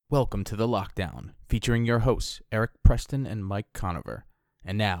Welcome to The Lockdown, featuring your hosts, Eric Preston and Mike Conover.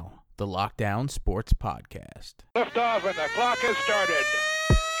 And now, the Lockdown Sports Podcast. Liftoff and the clock has started.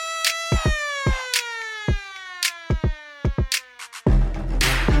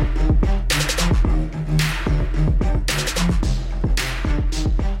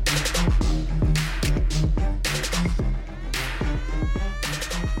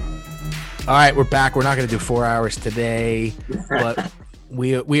 All right, we're back. We're not going to do 4 hours today, but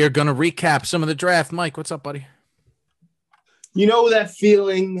we are going to recap some of the draft. Mike, what's up, buddy? You know that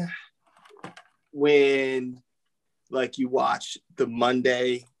feeling when, like, you watch the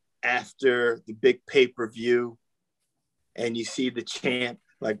Monday after the big pay-per-view and you see the champ,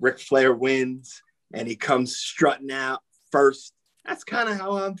 like Ric Flair wins, and he comes strutting out first. That's kind of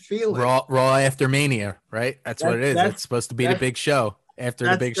how I'm feeling. Raw after Mania, right? That's what it is. It's supposed to be the big show after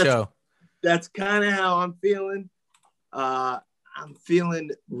the big show. That's kind of how I'm feeling. I'm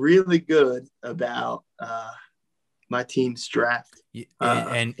feeling really good about my team's draft.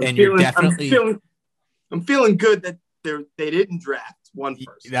 And you're definitely I'm feeling good that they didn't draft one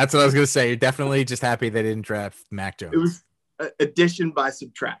person. That's what I was going to say. You're definitely just happy they didn't draft Mac Jones. It was addition by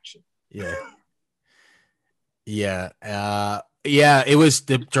subtraction. Yeah. It was,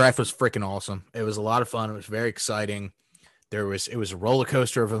 the draft was freaking awesome. It was a lot of fun. It was very exciting. It was a roller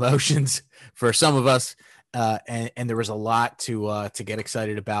coaster of emotions for some of us. And there was a lot to get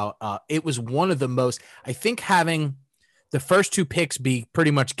excited about. It was one of the most, I think, having the first two picks be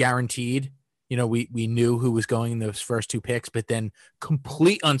pretty much guaranteed. You know, we knew who was going in those first two picks, but then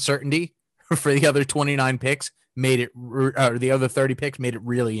complete uncertainty for the other 29 picks made it, or the other 30 picks made it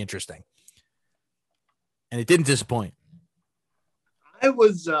really interesting. And it didn't disappoint. I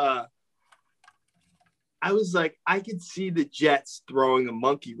was like, I could see the Jets throwing a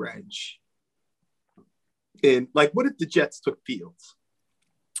monkey wrench. And like, what if the Jets took Fields?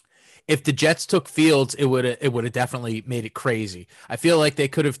 If the Jets took Fields, it would have definitely made it crazy. I feel like they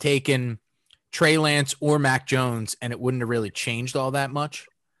could have taken Trey Lance or Mac Jones, and it wouldn't have really changed all that much.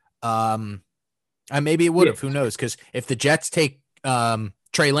 Maybe it would have. Who knows? Because if the Jets take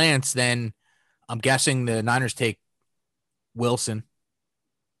Trey Lance, then I'm guessing the Niners take Wilson.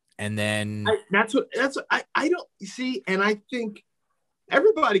 And then I don't see. And I think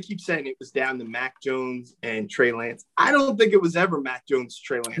everybody keeps saying it was down to Mac Jones and Trey Lance. I don't think it was ever Mac Jones,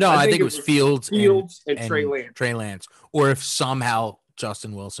 Trey Lance. No, I think it was Fields and Trey Lance. Trey Lance. Or if somehow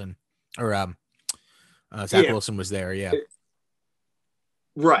Justin Wilson or Zach Wilson was there. Yeah.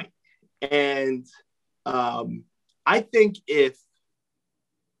 Right. And I think if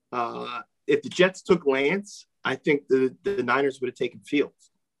the Jets took Lance, I think the Niners would have taken Fields.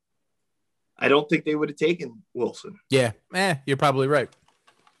 I don't think they would have taken Wilson. Yeah, you're probably right.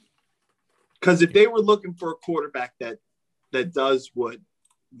 Because if they were looking for a quarterback that does what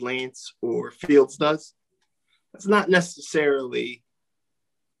Lance or Fields does, that's not necessarily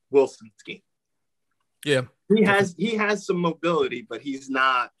Wilson's game. Yeah, he has some mobility, but he's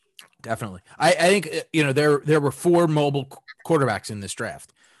not. Definitely, I think there were four mobile quarterbacks in this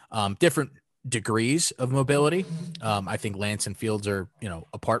draft, different degrees of mobility. I think Lance and Fields are,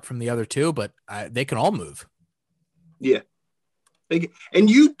 apart from the other two, but they can all move. Yeah. And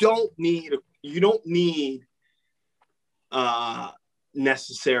you don't need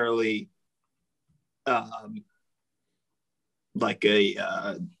necessarily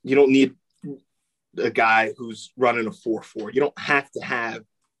you don't need a guy who's running a 4.4. You don't have to have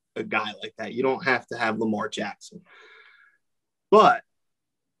a guy like that. You don't have to have Lamar Jackson. But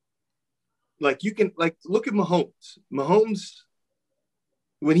like, you can, like, look at Mahomes. Mahomes,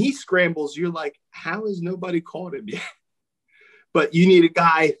 when he scrambles, you're like, how has nobody caught him yet? But you need a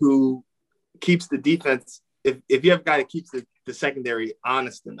guy who keeps the defense. If you have a guy that keeps the secondary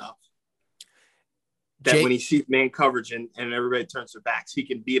honest enough that when he sees man coverage and everybody turns their backs, he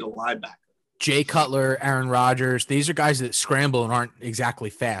can beat a linebacker. Jay Cutler, Aaron Rodgers, these are guys that scramble and aren't exactly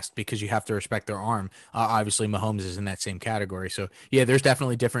fast because you have to respect their arm. Obviously, Mahomes is in that same category. So, yeah, there's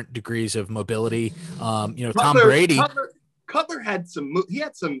definitely different degrees of mobility. Tom Brady. Cutler had some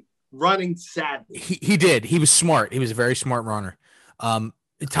running savvy. He did. He was smart. He was a very smart runner.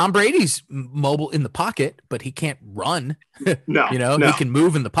 Tom Brady's mobile in the pocket, but he can't run. No. He can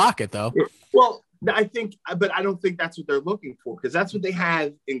move in the pocket, though. Well, I don't think that's what they're looking for, because that's what they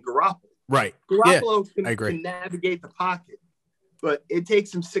have in Garoppolo. Right. Garoppolo can navigate the pocket, but it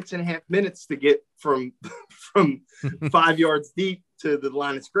takes him 6.5 minutes to get from 5 yards deep to the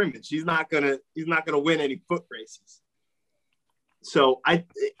line of scrimmage. He's not gonna win any foot races. So I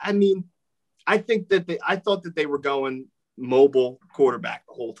think that I thought that they were going mobile quarterback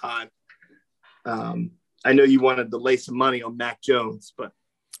the whole time. I know you wanted to lay some money on Mac Jones, but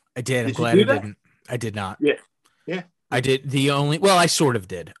I did. I'm Did you glad do I that? didn't. I did not. Yeah. Yeah. I did well, I sort of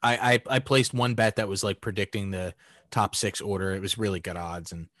did. I placed one bet that was like predicting the top 6 order. It was really good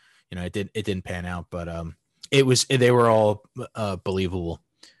odds, and it didn't pan out, but they were all believable.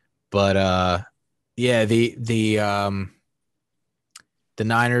 But yeah, the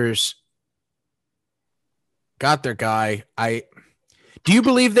Niners got their guy. Do you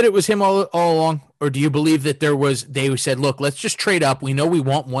believe that it was him all along, or do you believe that they said, look, let's just trade up. We know we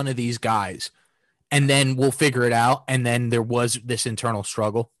want one of these guys, and then we'll figure it out. And then there was this internal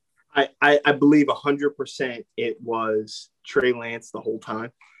struggle. I believe 100% it was Trey Lance the whole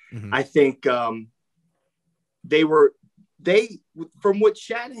time. Mm-hmm. I think from what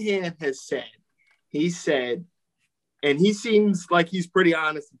Shanahan has said, he said, and he seems like he's pretty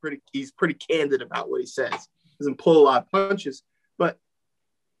honest and he's pretty candid about what he says. Doesn't pull a lot of punches, but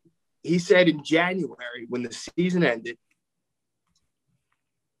he said in January when the season ended,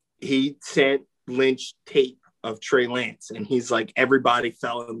 he sent Lynch tape of Trey Lance, and he's like, everybody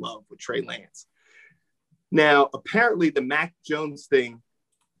fell in love with Trey Lance. Now, apparently the Mac Jones thing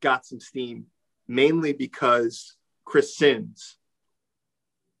got some steam, mainly because Chris Sims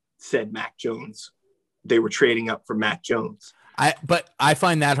said Mac Jones. They were trading up for Mac Jones. But I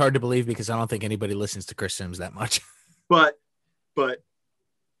find that hard to believe because I don't think anybody listens to Chris Sims that much. But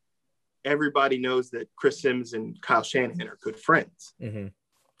everybody knows that Chris Sims and Kyle Shanahan are good friends. Mm-hmm.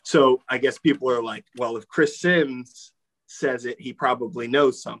 So I guess people are like, well, if Chris Sims says it, he probably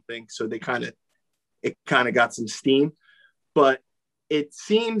knows something. So it kind of got some steam. But it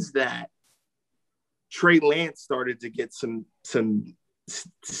seems that Trey Lance started to get some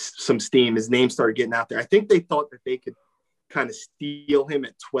steam. His name started getting out there. I think they thought that they could kind of steal him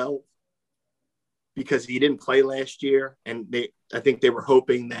at 12 because he didn't play last year. And I think they were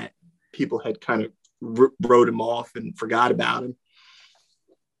hoping that people had kind of wrote him off and forgot about him.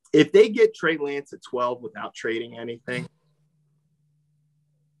 If they get Trey Lance at 12 without trading anything,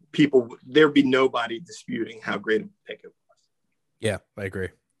 there'd be nobody disputing how great of a pick it was. Yeah, I agree.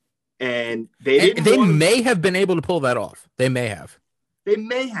 And they may have been able to pull that off. They may have. But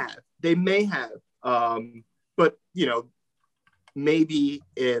maybe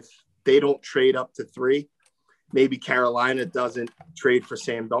if they don't trade up to 3, maybe Carolina doesn't trade for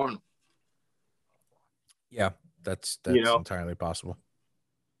Sam Darnold. Yeah, that's entirely possible.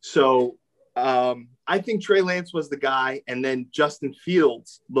 So I think Trey Lance was the guy, and then Justin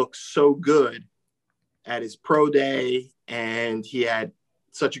Fields looked so good at his pro day, and he had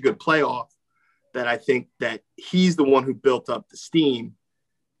such a good playoff that I think that he's the one who built up the steam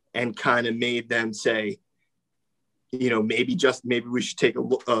and kind of made them say, maybe we should take a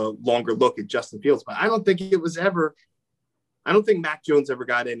longer look at Justin Fields. But I don't think Mac Jones ever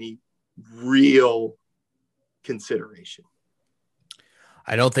got any real consideration.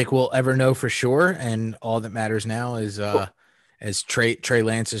 I don't think we'll ever know for sure. And all that matters now is as Trey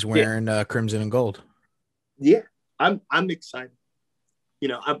Lance is wearing crimson and gold. Yeah, I'm excited.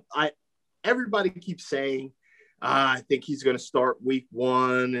 Everybody keeps saying, I think he's going to start week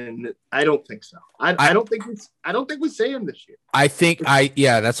 1, and I don't think so. I don't think we see him this year. That's what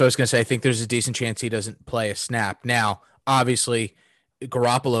I was going to say. I think there's a decent chance he doesn't play a snap. Now, obviously,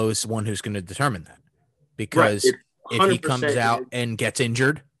 Garoppolo is the one who's going to determine that because if he comes out and gets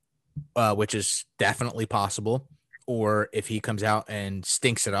injured, which is definitely possible, or if he comes out and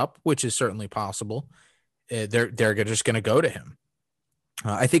stinks it up, which is certainly possible, they're just going to go to him.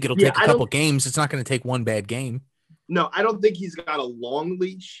 I think it'll take a couple games. It's not going to take one bad game. No, I don't think he's got a long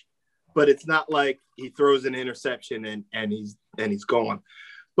leash, but it's not like he throws an interception and he's gone.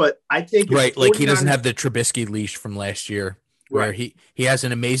 But I think like he doesn't have the Trubisky leash from last year, where he has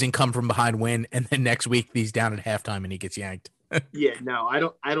an amazing come from behind win, and then next week he's down at halftime and he gets yanked. Yeah, no, I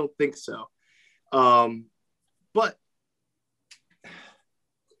don't think so. But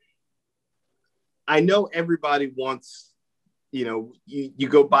I know everybody wants. You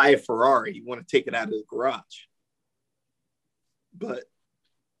go buy a Ferrari, you want to take it out of the garage. But,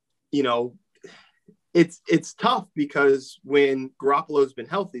 it's tough because when Garoppolo's been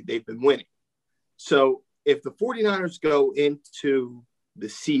healthy, they've been winning. So if the 49ers go into the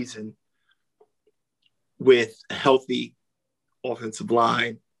season with a healthy offensive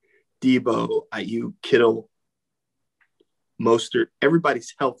line, Debo, Ayuk, Kittle, Mostert,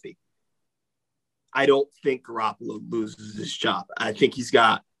 everybody's healthy. I don't think Garoppolo loses his job. I think he's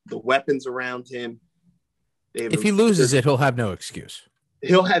got the weapons around him. If he loses it, he'll have no excuse.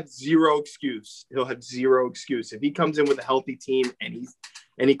 He'll have zero excuse. If he comes in with a healthy team and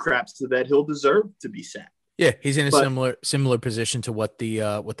he craps to that, he'll deserve to be sacked. Yeah, he's in a similar position to what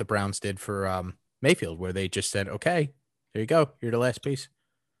the Browns did for Mayfield, where they just said, "Okay, there you go. You're the last piece."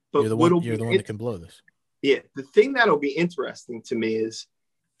 But you're the one that can blow this. Yeah, the thing that'll be interesting to me is,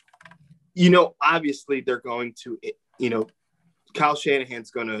 obviously they're going to, Kyle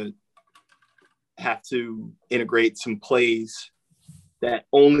Shanahan's going to have to integrate some plays that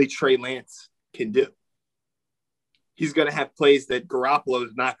only Trey Lance can do. He's going to have plays that Garoppolo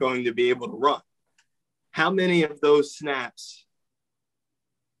is not going to be able to run. How many of those snaps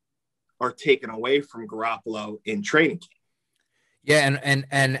are taken away from Garoppolo in training camp? Yeah,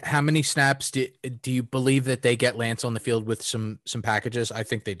 and how many snaps do you believe that they get Lance on the field with some packages? I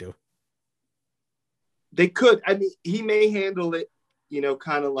think they do. They could. I mean, he may handle it,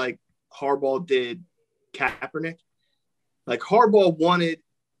 kind of like Harbaugh did Kaepernick. Like Harbaugh wanted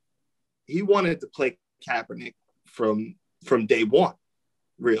to play Kaepernick from day one,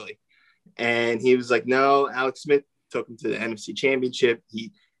 really. And he was like, no, Alex Smith took him to the NFC Championship. He's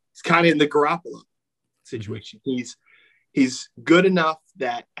kind of in the Garoppolo situation. Mm-hmm. He's good enough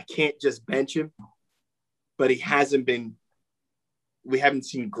that I can't just bench him, but we haven't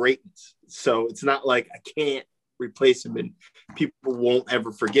seen greatness. So it's not like I can't replace him and people won't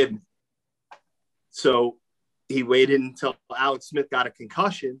ever forgive me. So he waited until Alex Smith got a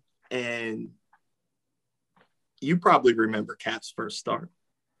concussion, and you probably remember Cap's first start.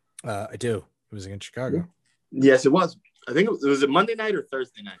 I do. It was against Chicago. Yes, it was. I think was it Monday night or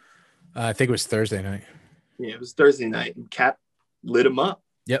Thursday night? I think it was Thursday night. Yeah, it was Thursday night, and Cap lit him up.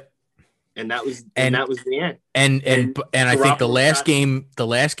 Yep. And that was the end. And I think the last game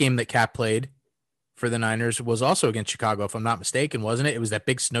that Cap played for the Niners was also against Chicago, if I'm not mistaken, wasn't it? It was that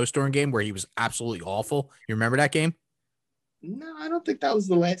big snowstorm game where he was absolutely awful. You remember that game? No, I don't think that was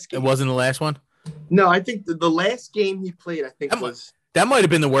the last game. It wasn't the last one? No, I think the last game he played, that might have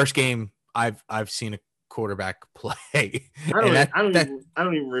been the worst game I've seen a quarterback play. I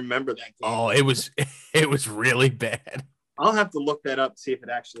don't even remember that game. Oh, it was really bad. I'll have to look that up, see if it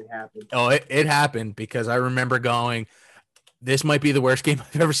actually happened. Oh, it happened, because I remember going, this might be the worst game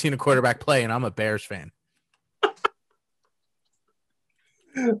I've ever seen a quarterback play, and I'm a Bears fan.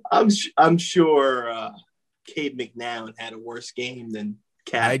 I'm sure Cade McNown had a worse game than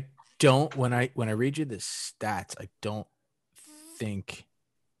Cap. When I read you the stats, I don't think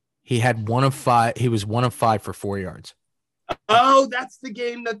he had 1 of 5. He was 1 of 5 for 4 yards. Oh, that's the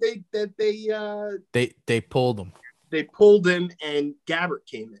game that they pulled him. They pulled him and Gabbert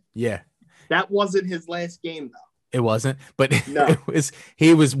came in. Yeah. That wasn't his last game, though. It wasn't, but no.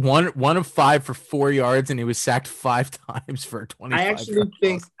 He was one of 5 for 4 yards, and he was sacked 5 times for 25. I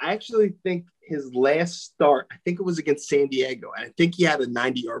actually think his last start, I think it was against San Diego, and I think he had a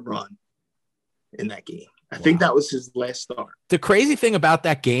 90-yard run in that game. I think that was his last start. The crazy thing about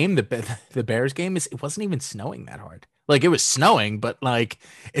that game, the Bears game, is it wasn't even snowing that hard. Like, it was snowing, but like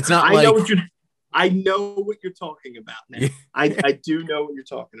it's not. I know what you're talking about now. I do know what you're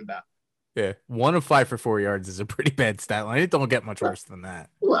talking about. Yeah, 1 of 5 for 4 yards is a pretty bad stat line. It don't get much worse than that.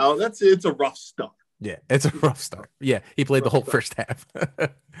 Well, it's a rough start. Yeah, it's a rough start. Yeah, he played the whole first half.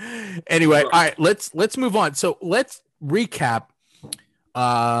 Anyway, all right, let's move on. So let's recap.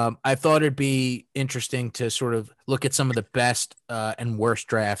 I thought it'd be interesting to sort of look at some of the best and worst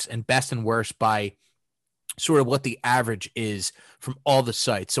drafts, and best and worst by sort of what the average is from all the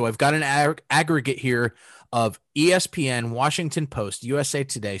sites. So I've got an aggregate here of ESPN, Washington Post, USA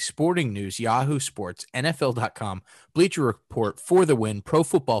Today, Sporting News, Yahoo Sports, NFL.com, Bleacher Report, For the Win, Pro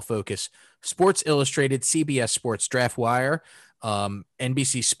Football Focus, Sports Illustrated, CBS Sports, Draft Wire,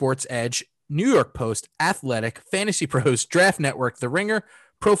 NBC Sports Edge, New York Post, Athletic, Fantasy Pros, Draft Network, The Ringer,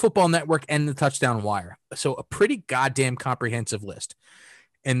 Pro Football Network, and the Touchdown Wire. So a pretty goddamn comprehensive list.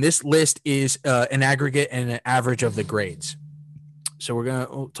 And this list is an aggregate and an average of the grades. So we're going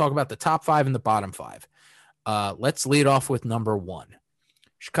to talk about the top 5 and the bottom 5. Let's lead off with number 1.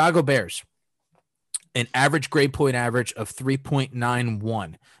 Chicago Bears. An average grade point average of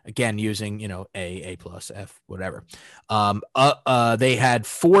 3.91. Again, using, A plus, F, whatever. They had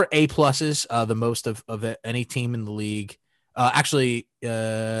 4 A pluses, the most of any team in the league.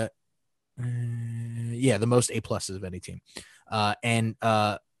 The most A pluses of any team. And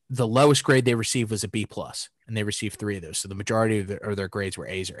the lowest grade they received was a B plus, and they received 3 of those. So the majority of their grades were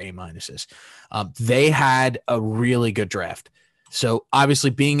A's or A minuses. They had a really good draft. So obviously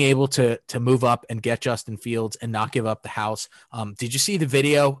being able to move up and get Justin Fields and not give up the house. Did you see the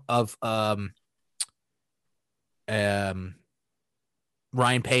video of Ryan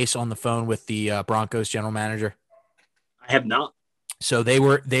Pace on the phone with the Broncos general manager? I have not. So they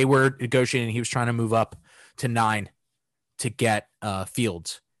were negotiating. He was trying to move up to 9 to get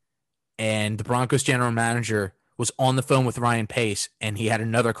Fields. And the Broncos general manager was on the phone with Ryan Pace, and he had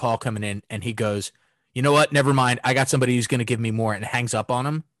another call coming in, and he goes, you know what? Never mind. I got somebody who's going to give me more, and hangs up on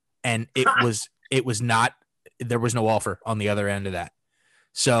him. and it was not, there was no offer on the other end of that.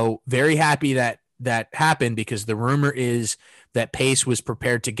 So very happy that happened, because the rumor is that Pace was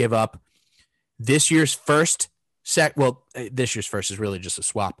prepared to give up this year's first this year's first is really just a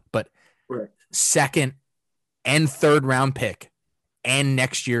swap, but Right. second and third round pick and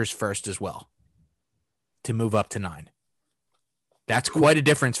next year's first as well to move up to 9. That's quite a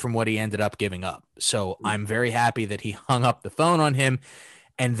difference from what he ended up giving up. So I'm very happy that he hung up the phone on him,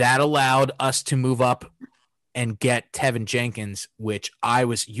 and that allowed us to move up and get Tevin Jenkins, which I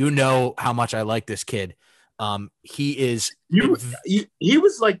was, how much I like this kid. He is. He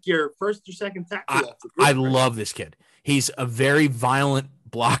was like your first or second tackle. I love this kid. He's a very violent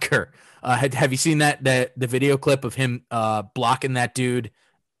blocker. Have you seen the video clip of him blocking that dude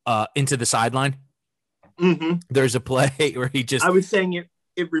into the sideline? Mm-hmm. There's a play where he just. I was saying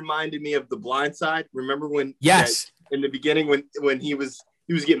it reminded me of The Blind Side. Remember when? Yes. In the beginning, when he was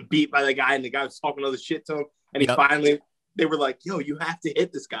getting beat by the guy, and the guy was talking all the shit to him, and he finally, they were like, "Yo, you have to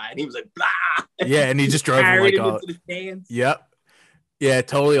hit this guy," and he was like, "Blah." Yeah, and he just drove him like into the stands. Yep. Yeah,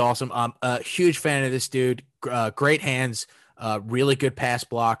 totally awesome. A huge fan of this dude. Great hands. Really good pass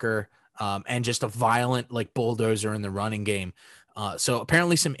blocker. And just a violent like bulldozer in the running game. So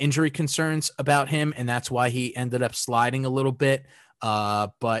apparently some injury concerns about him, and that's why he ended up sliding a little bit.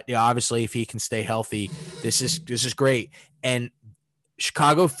 But yeah, obviously if he can stay healthy, this is great. And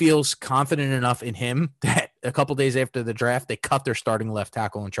Chicago feels confident enough in him that a couple days after the draft, they cut their starting left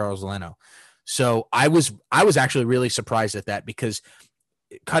tackle in Charles Leno. So I was actually really surprised at that, because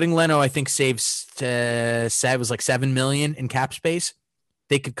cutting Leno, I think, saves it was like $7 million in cap space.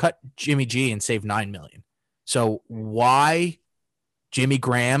 They could cut Jimmy G and save $9 million. So why Jimmy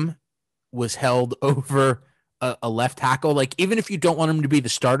Graham was held over a left tackle? Like, even if you don't want him to be the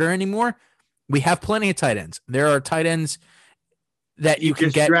starter anymore, we have plenty of tight ends. There are tight ends that you can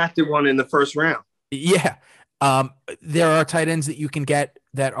just get. Drafted one in the first round. Yeah. There are tight ends that you can get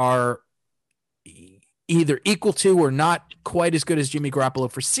that are either equal to or not quite as good as Jimmy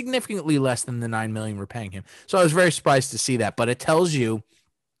Garoppolo for significantly less than the $9 million we're paying him. So I was very surprised to see that, but it tells you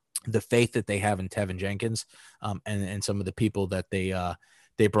the faith that they have in Tevin Jenkins, and some of the people that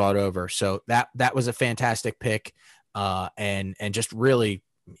they brought over. So that was a fantastic pick. And just really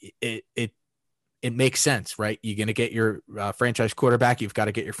it makes sense, right? You're going to get your franchise quarterback. You've got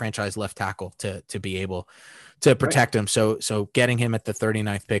to get your franchise left tackle to be able to protect him. So getting him at the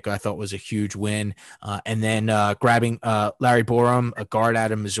 39th pick, I thought was a huge win. And then grabbing Larry Borum, a guard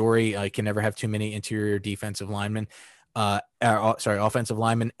out of Missouri. You can never have too many interior defensive linemen. Offensive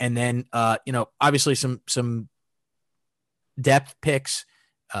linemen. And then, obviously some depth picks,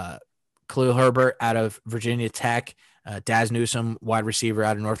 Khalil Herbert out of Virginia Tech, Daz Newsome, wide receiver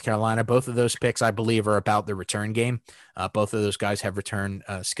out of North Carolina. Both of those picks, I believe, are about the return game. Both of those guys have return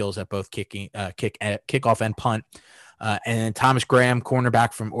skills at both kickoff and punt. And then Thomas Graham,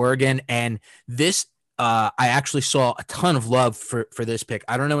 cornerback from Oregon. And this, I actually saw a ton of love for this pick.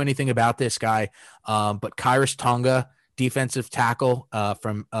 I don't know anything about this guy, but Kyrus Tonga, defensive tackle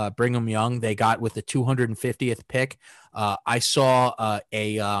from Brigham Young, they got with the 250th pick. I saw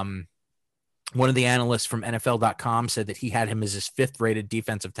one of the analysts from NFL.com said that he had him as his 5th rated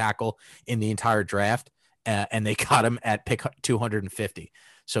defensive tackle in the entire draft, and they got him at pick 250.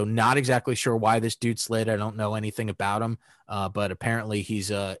 So not exactly sure why this dude slid. I don't know anything about him, but apparently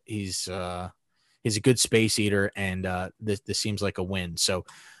he's a good space eater, and this seems like a win. So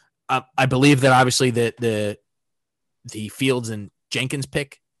I believe that obviously the Fields and Jenkins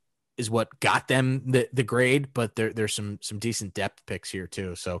pick is what got them the grade, but there's some decent depth picks here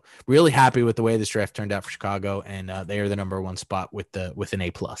too. So really happy with the way this draft turned out for Chicago, and they are the number 1 spot with an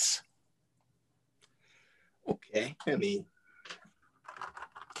A+. Okay, I mean,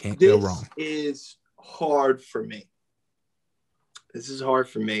 can't go wrong. This is hard for me.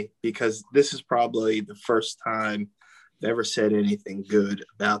 Because this is probably the first time I've ever said anything good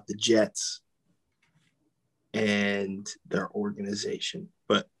about the Jets and their organization.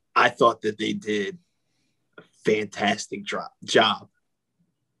 But I thought that they did a fantastic job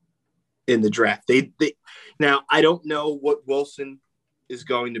in the draft. They now, I don't know what Wilson is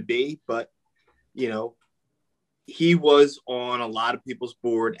going to be, but he was on a lot of people's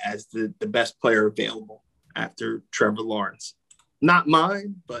board as the best player available after Trevor Lawrence. Not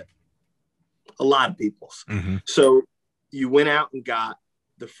mine, but a lot of people's. Mm-hmm. So you went out and got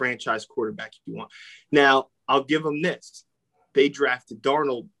the franchise quarterback you want. Now, I'll give them this. They drafted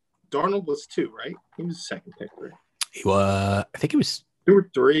Darnold. Darnold was 2, right? He was the 2nd pick, right? He was, I think he was 2 or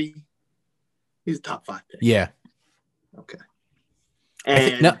 3. He's a top 5 pick. Yeah. Okay.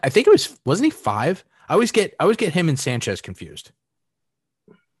 And I think it wasn't he 5? I always get him and Sanchez confused.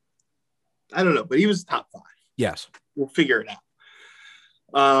 I don't know, but he was top 5. Yes. We'll figure it out.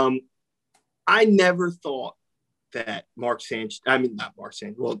 I never thought that Mark Sanchez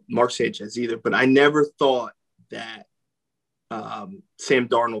either, but I never thought that Sam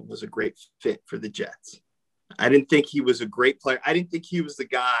Darnold was a great fit for the Jets. I didn't think he was a great player. I didn't think he was the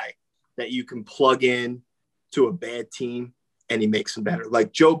guy that you can plug in to a bad team and he makes them better.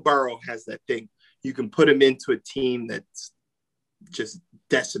 Like Joe Burrow has that thing. You can put him into a team that's just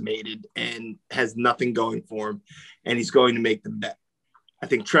decimated and has nothing going for him, and he's going to make them better. I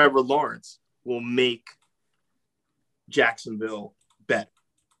think Trevor Lawrence will make Jacksonville better.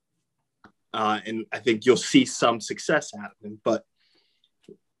 And I think you'll see some success out of him. But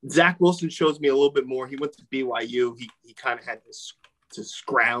Zach Wilson shows me a little bit more. He went to BYU. He kind of had to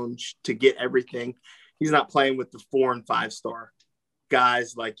scrounge to get everything. He's not playing with the 4 and 5 star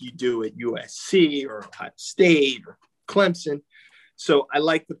guys like you do at USC or Ohio State or Clemson. So I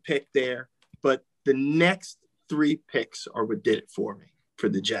like the pick there. But the next 3 picks are what did it for me for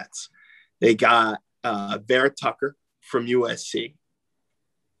the Jets. They got Vera Tucker from USC,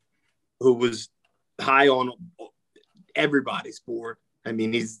 who was high on everybody's board. I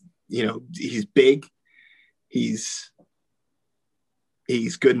mean, he's big. He's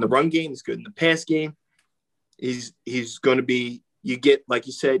good in the run game. He's good in the pass game. He's going to be, you get, like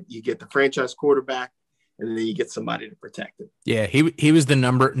you said, you get the franchise quarterback, and then you get somebody to protect him. Yeah, he was the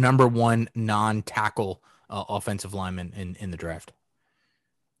number 1 non-tackle offensive lineman in the draft.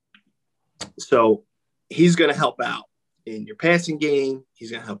 So he's going to help out in your passing game.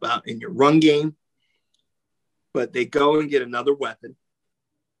 He's going to help out in your run game. But they go and get another weapon.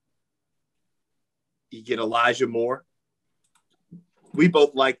 You get Elijah Moore. We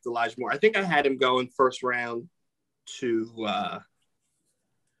both liked Elijah Moore. I think I had him going first round to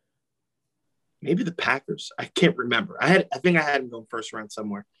maybe the Packers. I can't remember. I think I had him going first round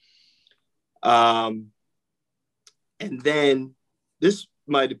somewhere. And then this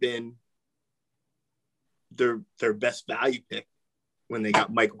might have been their best value pick when they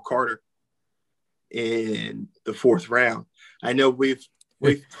got Michael Carter in the 4th round. I know we've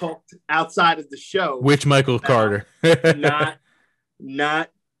talked outside of the show. Which Michael Carter? not not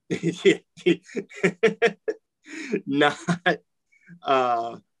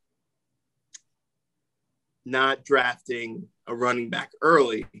drafting a running back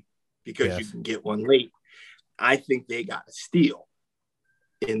early because you can get one late. I think they got a steal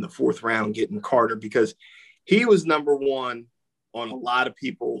in the 4th round getting Carter because he was number 1 on a lot of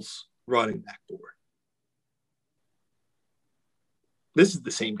people's running back board. This is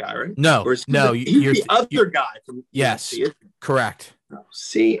the same guy, right? No, he's you're the other guy from yes, USC, correct.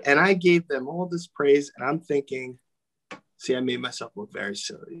 See, and I gave them all this praise, and I'm thinking, see, I made myself look very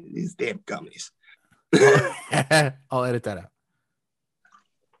silly. These damn gummies. I'll edit that out.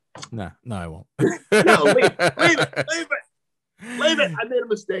 No, I won't. No, leave it. I made a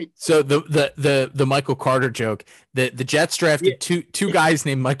mistake. So the Michael Carter joke. The Jets drafted two guys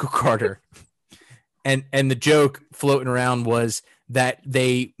named Michael Carter, and the joke floating around was that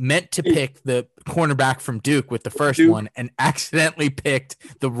they meant to pick the cornerback from Duke with the first one and accidentally picked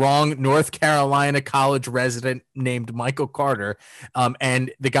the wrong North Carolina college resident named Michael Carter. And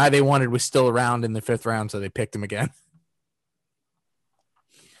the guy they wanted was still around in the 5th round, so they picked him again.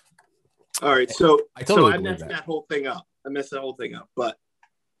 All right, so I messed that whole thing up. But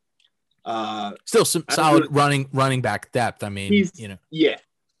still some solid running back depth. I mean, yeah.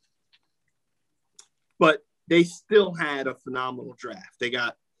 But they still had a phenomenal draft. They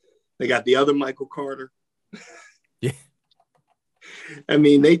got the other Michael Carter. Yeah. I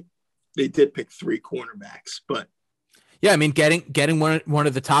mean, they did pick 3 cornerbacks, but yeah, I mean, getting one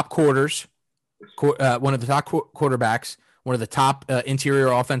of the top quarterbacks, one of the top interior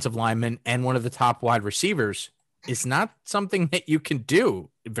offensive linemen, and one of the top wide receivers is not something that you can do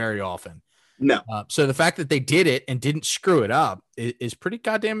very often. No. So the fact that they did it and didn't screw it up is pretty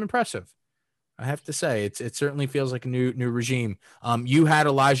goddamn impressive. I have to say, it certainly feels like a new regime. You had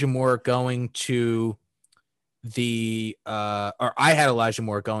Elijah Moore going to I had Elijah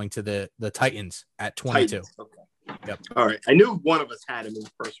Moore going to the Titans at 22. Titans. Okay. Yep. All right. I knew one of us had him in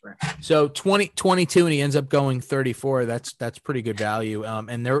the 1st round. So 22, and he ends up going 34. That's pretty good value.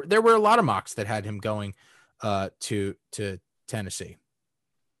 And there were a lot of mocks that had him going to Tennessee.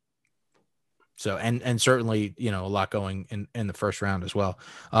 So and certainly a lot going in the 1st round as well.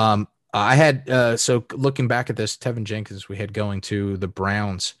 I had so looking back at this, Tevin Jenkins we had going to the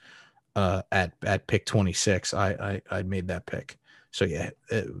Browns at pick 26. I made that pick. So yeah,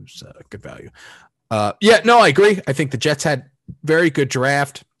 it was good value. I agree. I think the Jets had very good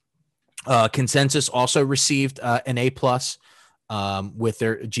draft. Consensus also received an A+. with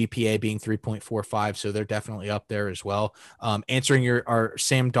their GPA being 3.45. So they're definitely up there as well. Answering our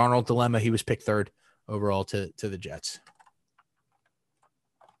Sam Darnold dilemma, he was picked third overall to the Jets.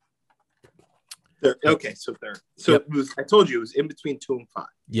 Okay, so third. So Yep. I told you it was in between 2 and 5.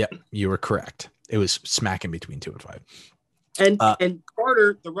 Yep, you were correct. It was smack in between 2 and 5. And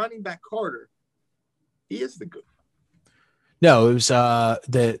Carter, the running back Carter, he is the good. No, it was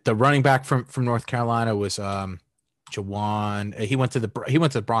the running back from North Carolina was Jawan. He went to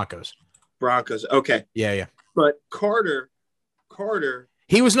the Broncos. Broncos. Okay. Yeah. But Carter,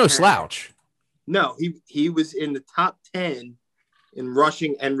 he was no slouch. No, he was in the top 10 in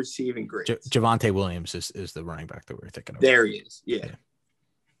rushing and receiving grades. Javonte Williams is the running back that we were thinking of. There he is. Yeah.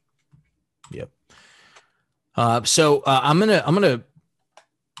 Yep. So I'm gonna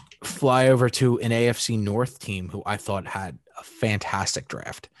fly over to an AFC North team who I thought had a fantastic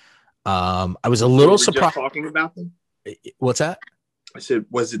draft. I was a little surprised. Talking about them. What's that? I said,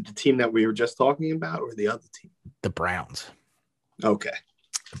 was it the team that we were just talking about, or the other team? The Browns. Okay.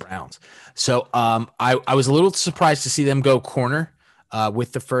 The Browns. So I was a little surprised to see them go corner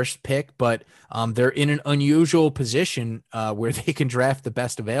with the first pick, but they're in an unusual position where they can draft the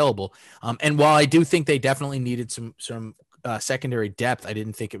best available. And while I do think they definitely needed some secondary depth, I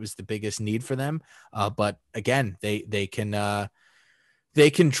didn't think it was the biggest need for them. But again, they can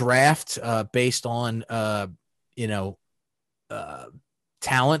draft based on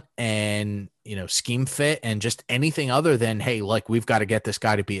talent and scheme fit and just anything other than, hey, like, we've got to get this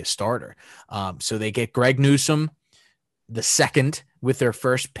guy to be a starter. So they get Greg Newsome the second with their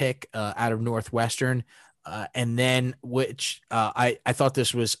first pick out of Northwestern. And then I thought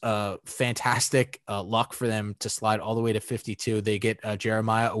this was fantastic luck for them to slide all the way to 52. They get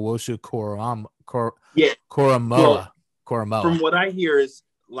Jeremiah Owusu-Koramoah. From what I hear is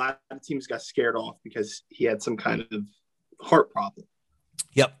a lot of teams got scared off because he had some kind of heart problem.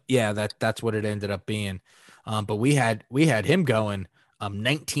 Yep. Yeah, that's what it ended up being. But we had him going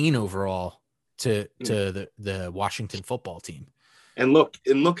 19 overall to the Washington football team. And look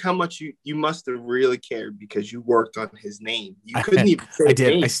how much you must have really cared because you worked on his name. You couldn't even say I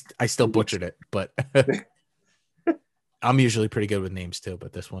did. name. I still butchered it, but I'm usually pretty good with names too.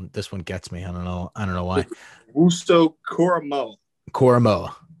 But this one gets me. I don't know why. Owusu-Koramoah.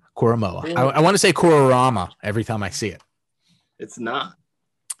 Koramoah. I want to say Kororama every time I see it. It's not.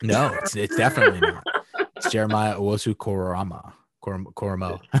 No, it's definitely not. It's Jeremiah Owusu-Koramoah.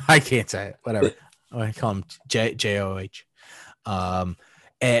 Koramoah. I can't say it. Whatever. I call him J-O-H.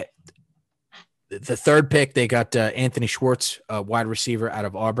 At the third pick, they got Anthony Schwartz, wide receiver out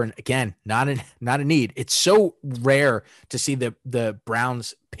of Auburn. Again, not a need. It's so rare to see the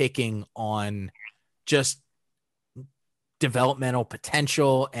Browns picking on just developmental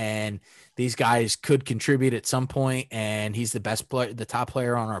potential, and these guys could contribute at some point, and he's the best player, the top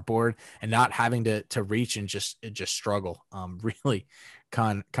player on our board, and not having to reach and just struggle. Really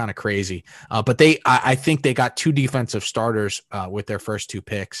kind of crazy. But I think they got two defensive starters with their first two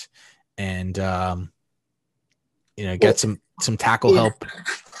picks, and get some tackle help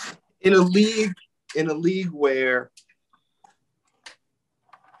in a league where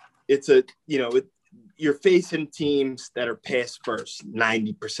it's you're facing teams that are pass first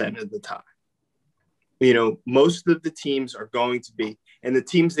 90% of the time. Most of the teams are going to be, and the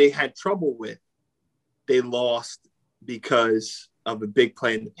teams they had trouble with, they lost because of a big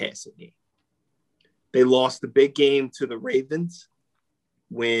play in the passing game. They lost the big game to the Ravens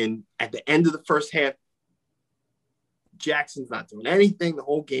when at the end of the first half, Jackson's not doing anything the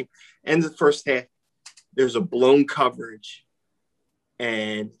whole game. End of the first half, there's a blown coverage,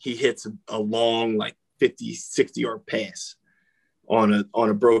 and he hits a long, 50, 60-yard pass on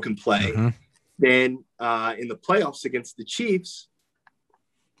a broken play. Mm-hmm. Then in the playoffs against the Chiefs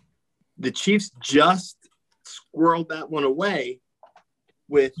just squirreled that one away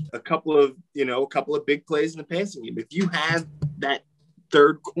with a couple of big plays in the passing game. If you have that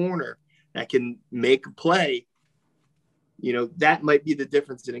third corner that can make a play, that might be the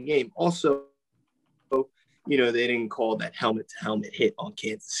difference in a game. Also, they didn't call that helmet-to-helmet hit on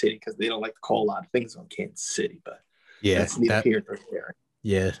Kansas City because they don't like to call a lot of things on Kansas City. But yeah, that's neither here nor there.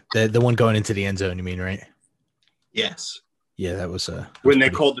 Yeah, the one going into the end zone, you mean, right? Yes. Yeah, that was when they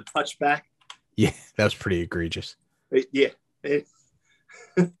called the touchback. Yeah, that was pretty egregious. Yeah.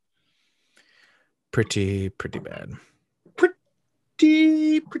 Pretty bad.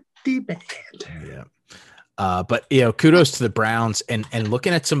 Pretty bad. Yeah. But kudos to the Browns and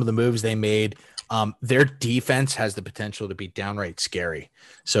looking at some of the moves they made. Their defense has the potential to be downright scary.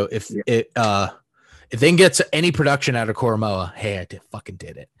 So if they can get any production out of Koramoah, hey, I fucking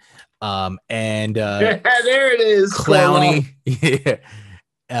did it. And there it is. Clowney, yeah,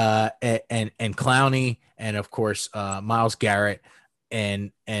 and Clowney, and of course Myles Garrett,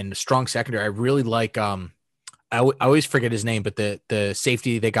 and strong secondary. I really like I always forget his name, but the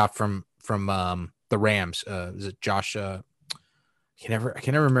safety they got from the Rams, is it Josh? I can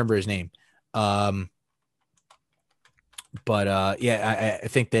never remember his name. But yeah, I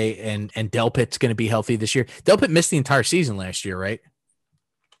think they and Delpit's going to be healthy this year. Delpit missed the entire season last year, right?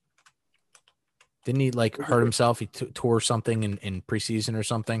 Didn't he like hurt himself? He tore something in preseason or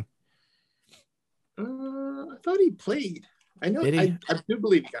something. I thought he played. I know. I do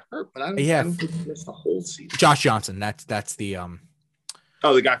believe he got hurt, but I don't think he missed the whole season. Josh Johnson. That's the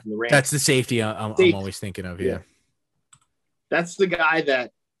the guy from the Rams. That's the safety I'm always thinking of. Yeah. That's the guy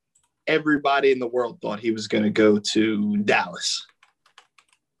that everybody in the world thought he was going to go to Dallas,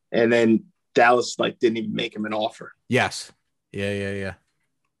 and then Dallas didn't even make him an offer. Yes. Yeah.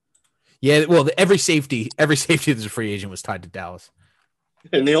 Well, every safety that's a free agent was tied to Dallas,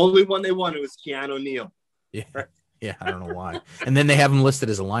 and the only one they wanted was Keanu Neal. Yeah. Yeah, I don't know why. And then they have him listed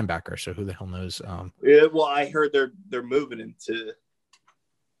as a linebacker, so who the hell knows? Yeah, well, I heard they're moving him to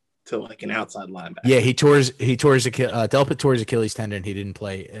an outside linebacker. Yeah, Delpit tore his Achilles tendon. He didn't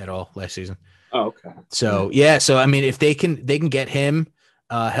play at all last season. Oh, okay. So yeah, I mean, if they can get him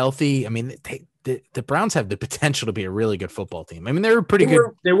healthy, I mean, the Browns have the potential to be a really good football team. I mean, they were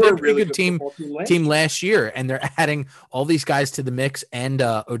a really good team last year, and they're adding all these guys to the mix and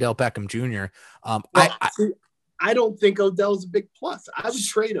Odell Beckham Jr. I don't think Odell's a big plus. I would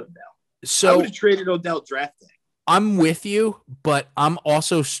trade Odell. So I would have traded Odell draft day. I'm with you, but I'm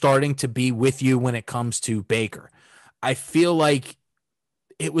also starting to be with you when it comes to Baker. I feel like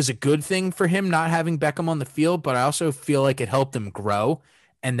it was a good thing for him not having Beckham on the field, but I also feel like it helped him grow,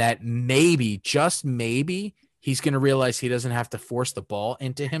 and that maybe, just maybe, he's going to realize he doesn't have to force the ball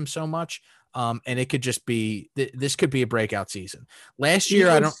into him so much. And it could just be this could be a breakout season. Last year,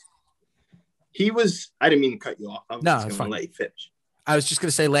 I didn't mean to cut you off. I was no, just going to let you finish. I was just going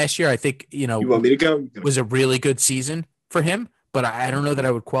to say last year, I think, you want me to go? Was a really good season for him, but I don't know that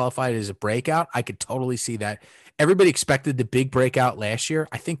I would qualify it as a breakout. I could totally see that. Everybody expected the big breakout last year.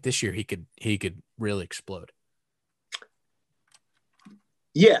 I think this year he could really explode.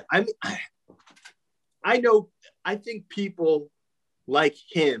 Yeah. I mean, I know, I think people like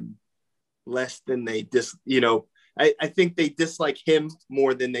him less than they I think they dislike him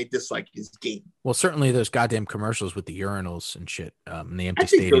more than they dislike his game. Well, certainly those goddamn commercials with the urinals and shit, and the empty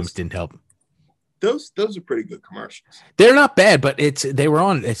stadiums didn't help. Those are pretty good commercials. They're not bad, but it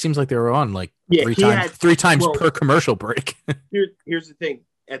seems like they were on three times per commercial break. Here's the thing.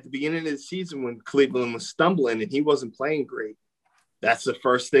 At the beginning of the season when Cleveland was stumbling and he wasn't playing great, that's the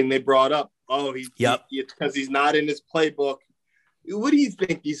first thing they brought up. Oh, it's because he's not in his playbook. What do you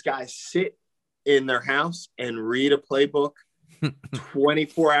think these guys sit in their house and read a playbook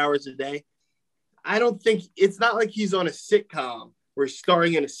 24 hours a day? I don't think it's not like he's on a sitcom or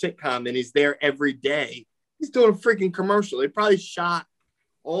starring in a sitcom and he's there every day. He's doing a freaking commercial. They probably shot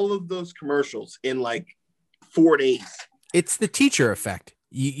all of those commercials in 4 days. It's the teacher effect.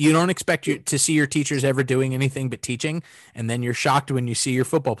 You don't expect to see your teachers ever doing anything but teaching, and then you're shocked when you see your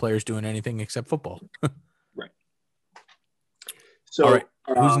football players doing anything except football. Right. So, all right,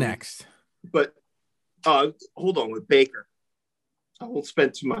 who's next? But hold on with Baker. I won't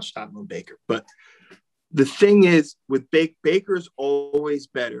spend too much time on Baker, but the thing is with Baker's always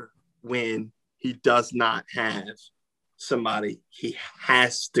better when he does not have somebody. He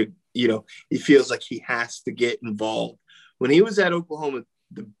has to, he feels like he has to get involved. When he was at Oklahoma,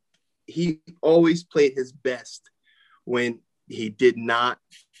 he always played his best when he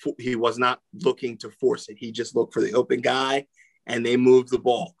was not looking to force it. He just looked for the open guy and they moved the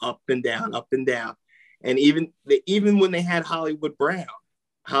ball up and down, up and down. And even when they had Hollywood Brown,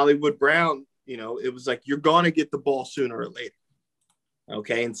 it was like, you're going to get the ball sooner or later.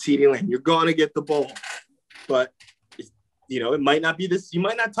 Okay. And CeeDee Lamb, you're going to get the ball, but it might not be this, you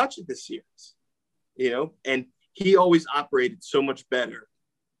might not touch it this series, and he always operated so much better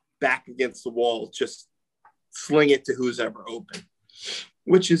back against the wall, just sling it to who's ever open,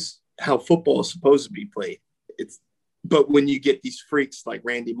 which is how football is supposed to be played. But when you get these freaks like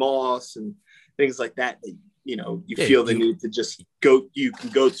Randy Moss and things like that, feel the need to just go. You can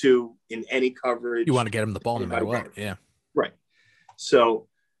go to in any coverage. You want to get him the ball no matter what. Yeah. Right. So,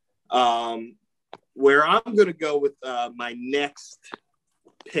 where I'm going to go with my next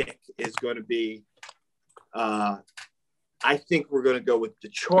pick is going to be, I think we're going to go with the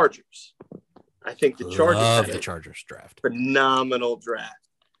Chargers. I think the Chargers love the Chargers draft. Phenomenal draft.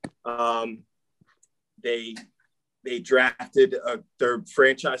 They drafted their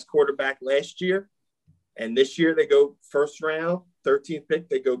franchise quarterback last year, and this year they go first round, 13th pick.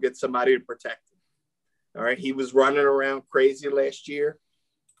 They go get somebody to protect him. All right, he was running around crazy last year.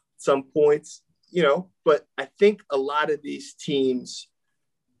 Some points, but I think a lot of these teams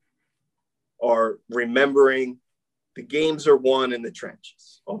are remembering the games are won in the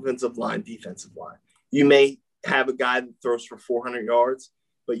trenches, offensive line, defensive line. You may have a guy that throws for 400 yards,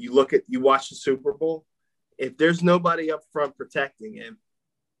 but you watch the Super Bowl. If there's nobody up front protecting him,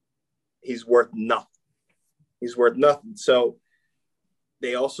 he's worth nothing. He's worth nothing. So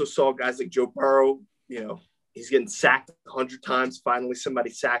they also saw guys like Joe Burrow, he's getting sacked 100 times. Finally, somebody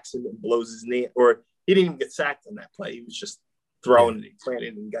sacks him and blows his knee. Or he didn't even get sacked on that play. He was just throwing it. He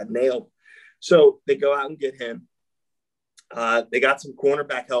planted and got nailed. So they go out and get him. They got some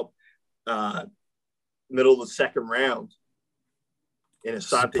cornerback help middle of the second round in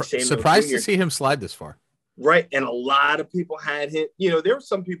Asante Samuel Surprised Jr. to see him slide this far. Right. And a lot of people had him. There were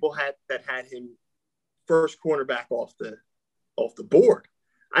some people that had him first cornerback off the board.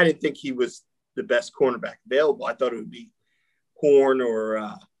 I didn't think he was the best cornerback available. I thought it would be Horn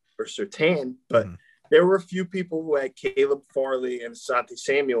or Surtain, but there were a few people who had Caleb Farley and Asante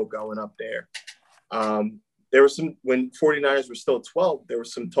Samuel going up there. There was some, when 49ers were still at 12, there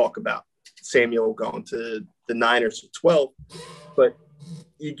was some talk about Samuel going to the Niners at 12, but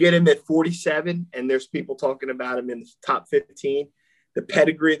you get him at 47 and there's people talking about him in the top 15. The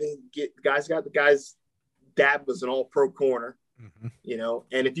pedigree the guy's dad was an all-pro corner, and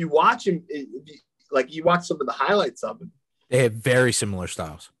if you watch him, you watch some of the highlights of him. They have very similar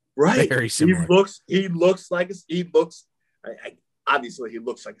styles. Right. Very similar. He looks obviously he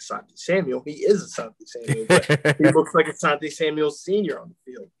looks like Asante Samuel. He is Asante Samuel, but he looks like Asante Samuel Sr. on the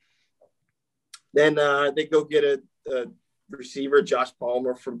field. Then they go get a receiver, Josh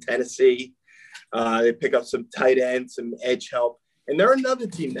Palmer from Tennessee. They pick up some tight end, some edge help. And they're another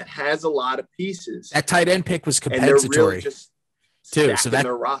team that has a lot of pieces. That tight end pick was compensatory. And they're really just too. So that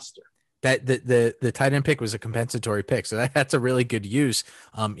their roster. That the tight end pick was a compensatory pick. So that's a really good use.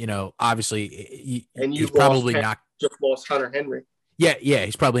 Obviously he's probably not just lost Hunter Henry. Yeah,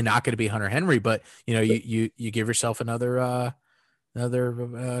 he's probably not going to be Hunter Henry, but you give yourself another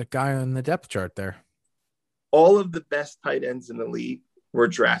guy on the depth chart there. All of the best tight ends in the league were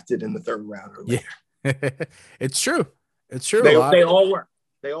drafted in the third round or later. Yeah. It's true. They all work.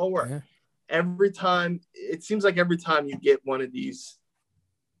 Yeah. It seems like every time you get one of these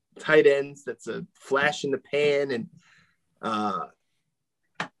tight ends that's a flash in the pan, and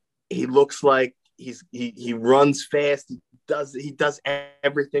he looks like he runs fast. He does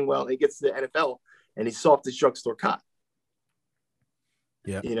everything well. He gets to the NFL and he's soft as drugstore cotton.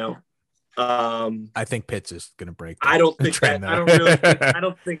 Yeah. I think Pitts is going to break. I don't think that. I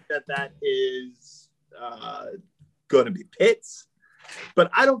don't think that is going to be Pitts. But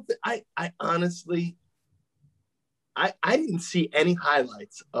I don't. I honestly, I didn't see any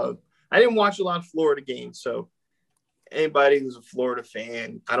highlights of. I didn't watch a lot of Florida games, so anybody who's a Florida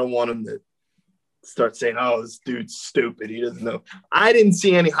fan, I don't want them to start saying, "Oh, this dude's stupid. He doesn't know." I didn't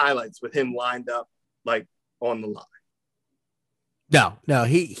see any highlights with him lined up like on the line. No,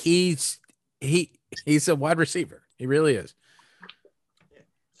 he's a wide receiver. He really is.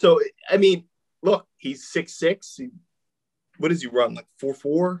 So I mean, look, he's 6'6". What does he run, like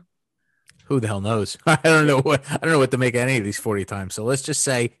 4.4? Who the hell knows? I don't know what to make of any of these 40 times. So let's just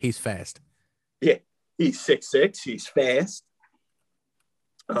say he's fast. Yeah, he's 6'6". He's fast.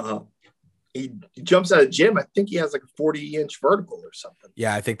 He jumps out of the gym. I think he has like a 40-inch vertical or something.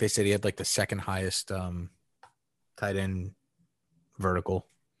 Yeah, I think they said he had like the second highest tight end vertical.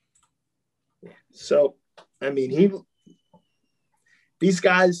 Yeah. So, I mean, these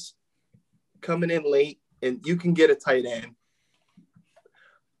guys coming in late, and you can get a tight end.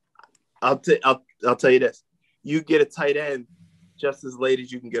 I'll tell you this: you get a tight end just as late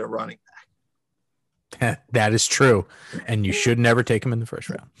as you can get a running back. That is true, and you should never take him in the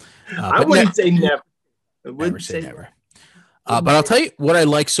first round. I wouldn't say never. I wouldn't never say never. But I'll tell you what I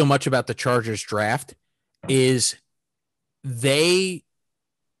like so much about the Chargers draft is they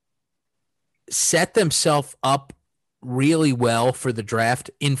set themselves up really well for the draft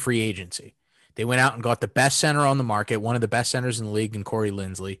in free agency. They went out and got the best center on the market, one of the best centers in the league, in Corey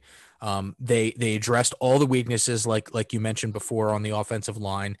Linsley. They addressed all the weaknesses, like you mentioned before, on the offensive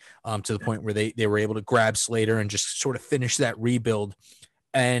line, to the point where they were able to grab Slater and just sort of finish that rebuild.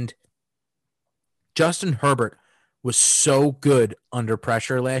 And Justin Herbert was so good under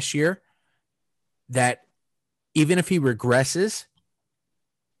pressure last year that even if he regresses,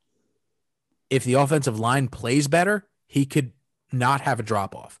 if the offensive line plays better, he could not have a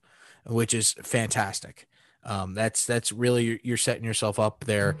drop-off, which is fantastic. That's really you're setting yourself up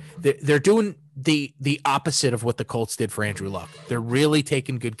there. They're doing the opposite of what the Colts did for Andrew Luck. They're really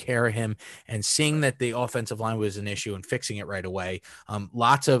taking good care of him and seeing that the offensive line was an issue and fixing it right away.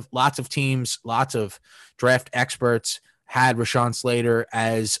 Lots of teams, lots of draft experts had Rashawn Slater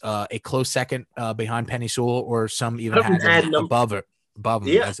as a close second behind Penny Sewell, or some even had him above him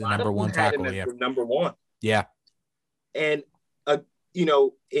as the number one tackle. Yeah, number one. Yeah, and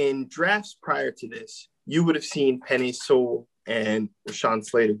in drafts prior to this, you would have seen Penny Sewell and Rashawn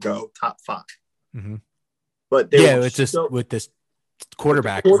Slater go top 5. Mm-hmm. But it's just with this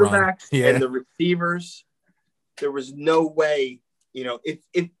quarterback and the receivers, there was no way. If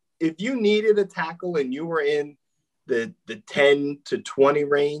you needed a tackle and you were in the 10 to 20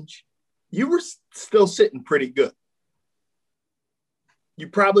 range, you were still sitting pretty good. You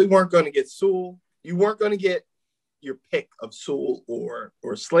probably weren't going to get Sewell. You weren't going to get your pick of Sewell or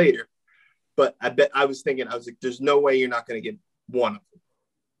Slater. But I was like, there's no way you're not going to get one of them.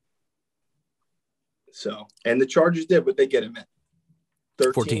 So, and the Chargers did what they get him at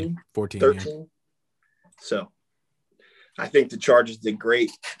 13. Yeah. So, I think the Chargers did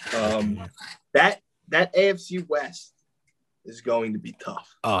great. That AFC West is going to be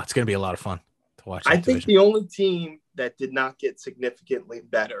tough. Oh, it's going to be a lot of fun to watch. I think the only team that did not get significantly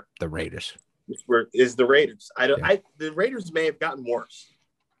better, the Raiders, is the Raiders. The Raiders may have gotten worse.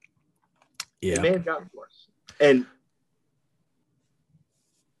 Yeah, they may have gotten worse. And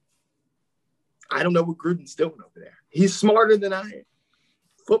I don't know what Gruden's doing over there. He's smarter than I am.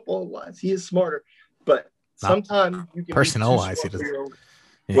 Football-wise, he is smarter. But sometimes you can personnel-wise, he doesn't.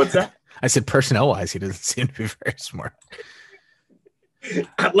 Yeah. What's that? I said personnel-wise, he doesn't seem to be very smart.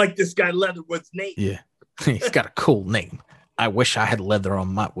 I like this guy Leatherwood's name. Yeah, he's got a cool name. I wish I had leather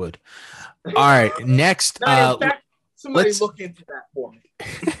on my wood. All right, next. Somebody look into that for me.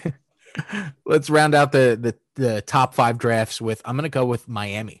 Let's round out the top 5 drafts with. I'm going to go with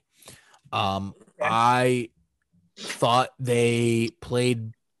Miami. I thought they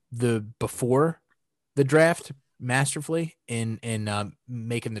played before the draft masterfully in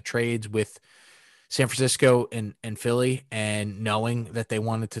making the trades with San Francisco and Philly, and knowing that they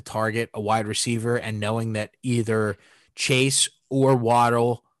wanted to target a wide receiver, and knowing that either Chase or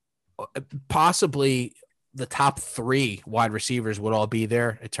Waddle, possibly the top 3 wide receivers, would all be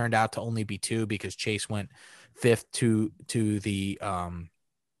there. It turned out to only be 2 because Chase went 5th to the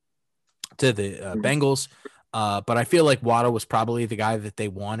Bengals. But I feel like Waddle was probably the guy that they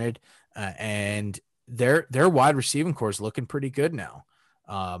wanted, and their wide receiving core is looking pretty good now.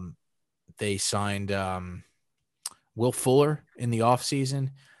 They signed Will Fuller in the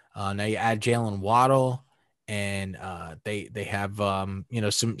offseason. Now you add Jalen Waddle, and they have some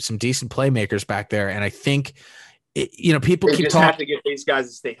decent playmakers back there. And I think people keep talking. Have to get these guys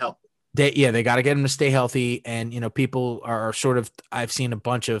to stay healthy. They got to get them to stay healthy. And people are sort of, I've seen a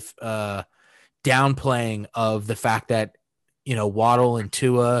bunch of downplaying of the fact that Waddle and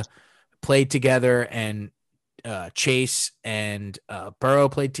Tua played together, and Chase and Burrow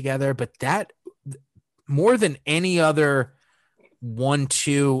played together, but that more than any other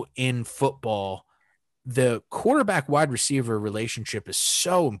 1-2 in football, the quarterback wide receiver relationship is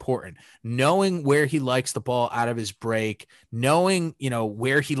so important. Knowing where he likes the ball out of his break, knowing,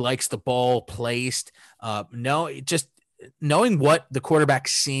 where he likes the ball placed, just knowing what the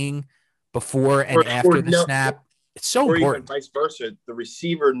quarterback's seeing before and after the snap. It's so important. Even vice versa, the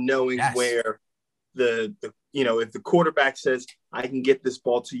receiver knowing where the if the quarterback says, I can get this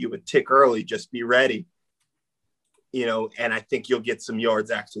ball to you a tick early, just be ready, and I think you'll get some yards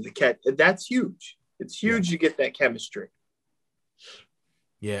after the catch. That's huge. It's huge to get that chemistry.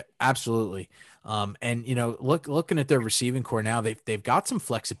 Yeah, absolutely. And looking at their receiving core now, they've got some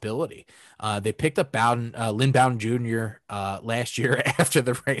flexibility. They picked up Lynn Bowden Jr. Last year after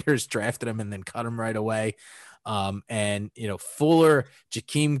the Raiders drafted him and then cut him right away. And Fuller,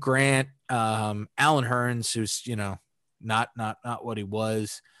 Jakeem Grant, Allen Hurns, who's not what he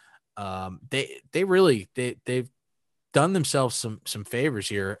was. They've done themselves some favors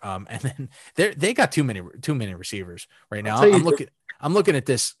here. And then they got too many receivers right now. I'm looking at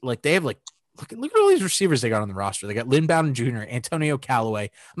this, like they have look at all these receivers they got on the roster. They got Lynn Bowden Jr., Antonio Callaway.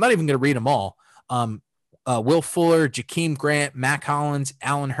 I'm not even going to read them all. Will Fuller, Jakeem Grant, Mac Hollins,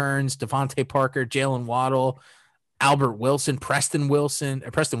 Allen Hurns, Devontae Parker, Jalen Waddle, Albert Wilson, Preston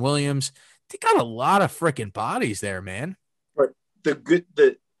Williams. They got a lot of freaking bodies there, man. But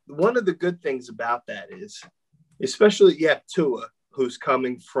one of the good things about that is, especially you have Tua, who's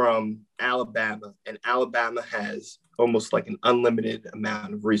coming from Alabama, and Alabama has almost like an unlimited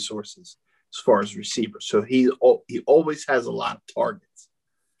amount of resources as far as receivers. So he always has a lot of targets.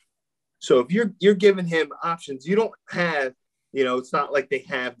 So if you're giving him options, you don't have, it's not like they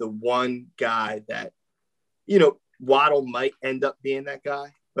have the one guy that, Waddle might end up being that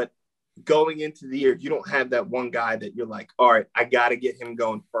guy, but going into the year, you don't have that one guy that you're like, all right, I got to get him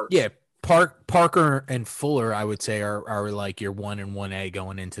going first. Yeah. Parker and Fuller, I would say, are like your 1 and 1A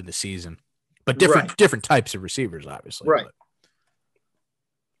going into the season, but different types of receivers, obviously. Right.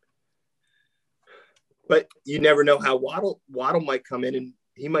 But you never know how Waddle might come in, and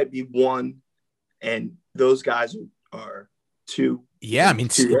he might be 1, and those guys are 2. Yeah, I mean,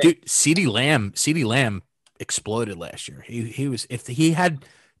 dude, CeeDee Lamb exploded last year. He was, if he had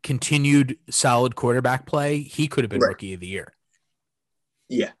continued solid quarterback play, he could have been rookie of the year.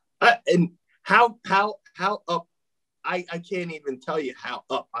 Yeah, and how up? I can't even tell you how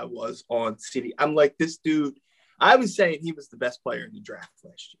up I was on CeeDee. I'm like, this dude. I was saying he was the best player in the draft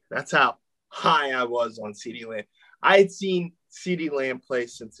last year. That's how high I was on CeeDee Lamb. I had seen CeeDee Lamb play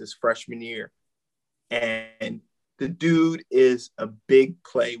since his freshman year, and the dude is a big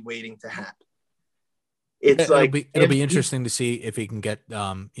play waiting to happen. It'll be interesting to see if he can get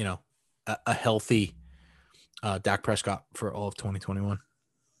a healthy Dak Prescott for all of 2021.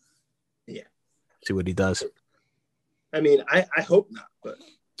 Yeah, see what he does. I mean, I hope not, but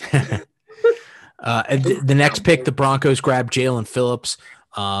and the next pick, the Broncos grabbed Jalen Phillips.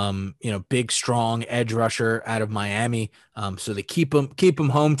 Big, strong edge rusher out of Miami. So they keep him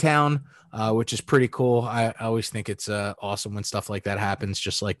hometown, which is pretty cool. I always think it's awesome when stuff like that happens,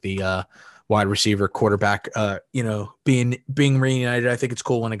 just like the wide receiver quarterback, being reunited. I think it's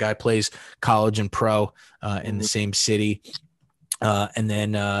cool when a guy plays college and pro in the same city. And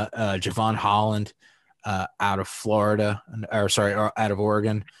then Javon Holland out of Florida, or out of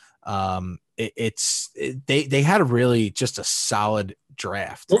Oregon. They had just a solid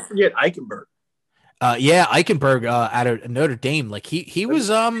draft. Don't forget Eichenberg. Eichenberg out of Notre Dame. Like he was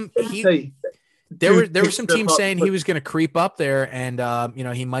there were some teams saying he was going to creep up there, and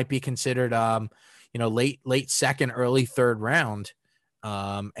he might be considered late second, early third round.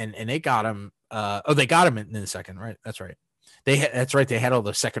 And they got him. They got him in the second, right? That's right. That's right. They had all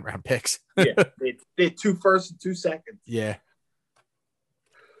the second round picks. Yeah, they had 2 firsts and 2 seconds. Yeah.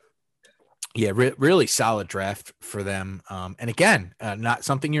 Yeah, really solid draft for them. And again, not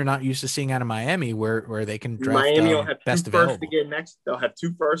something you're not used to seeing out of Miami, where they can draft Miami will have best 2 firsts available. again next. They'll have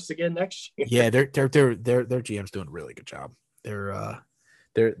 2 firsts again next year. Yeah, their GM's doing a really good job.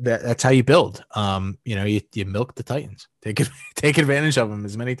 That's how you build. You milk the Titans. Take advantage of them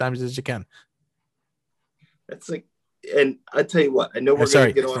as many times as you can. That's like, and I tell you what, I know we're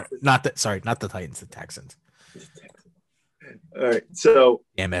going to get on. Not the Titans, the Texans. All right, so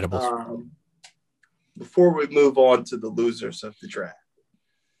damn edibles. Before we move on to the losers of the draft,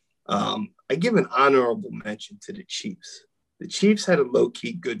 I give an honorable mention to the Chiefs. The Chiefs had a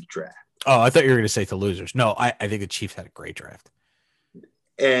low-key good draft. Oh, I thought you were going to say the losers. No, I think the Chiefs had a great draft.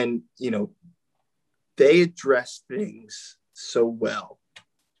 And, they addressed things so well.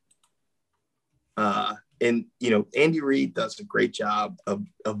 And, Andy Reid does a great job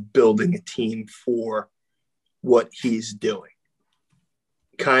of building a team for what he's doing.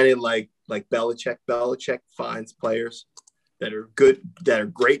 Kind of like Belichick. Belichick finds players that are good, that are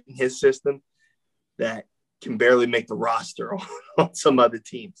great in his system, that can barely make the roster on some other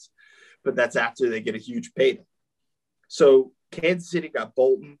teams. But that's after they get a huge payday. So Kansas City got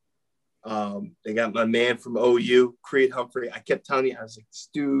Bolton. They got my man from OU, Creed Humphrey. I kept telling you, I was like, this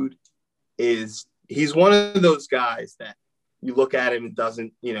dude he's one of those guys that you look at him and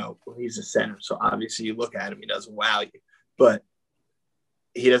doesn't, he's a center. So obviously you look at him, he doesn't wow you. But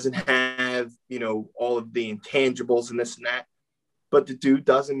he doesn't have, all of the intangibles and this and that. But the dude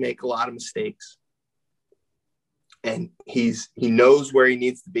doesn't make a lot of mistakes. And he knows where he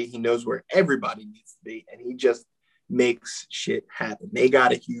needs to be. He knows where everybody needs to be. And he just makes shit happen. They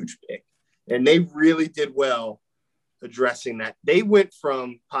got a huge pick. And they really did well addressing that. They went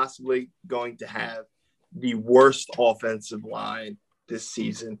from possibly going to have the worst offensive line this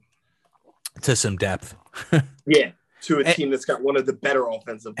season to some depth. Yeah. To a team that's got one of the better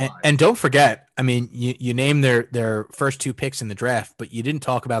offensive lines. And don't forget, I mean, you named their first 2 picks in the draft, but you didn't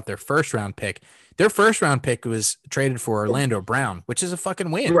talk about their first round pick. Their first round pick was traded for Orlando Brown, which is a fucking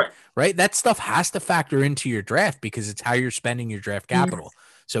win, right? That stuff has to factor into your draft because it's how you're spending your draft capital.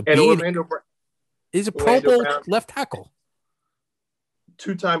 So Orlando Brown is a Pro Bowl left tackle,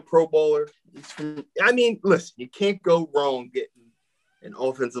 2-time Pro Bowler. Listen, you can't go wrong getting an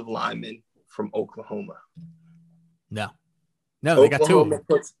offensive lineman from Oklahoma. No, they got 2 of them.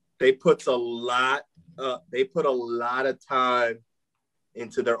 They put a lot of time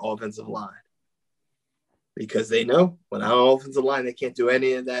into their offensive line. because they know when I'm on offensive line, they can't do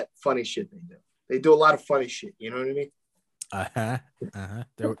any of that funny shit they do. They do a lot of funny shit. You know what I mean?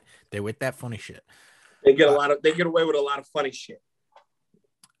 They're with that funny shit. They get away with a lot of funny shit.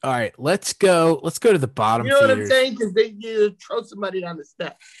 All right, let's go to the bottom. You know feeders. what I'm saying? Because they throw somebody down the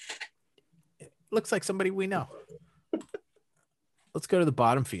steps. Looks like somebody we know. Let's go to the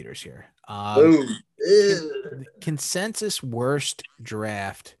bottom feeders here. Consensus worst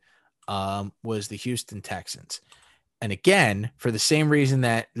draft was the Houston Texans. And again, for the same reason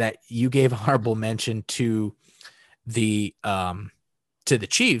that you gave honorable mention to the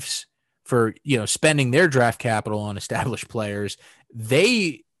Chiefs for, spending their draft capital on established players,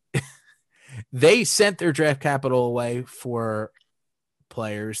 they sent their draft capital away for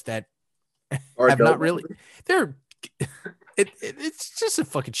players that have not really. It's just a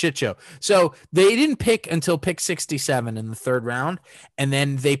fucking shit show. So they didn't pick until pick 67 in the third round, and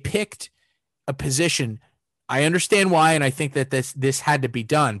then they picked a position. I understand why, and I think that this had to be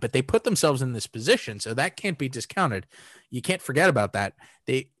done, but they put themselves in this position, so that can't be discounted. You can't forget about that.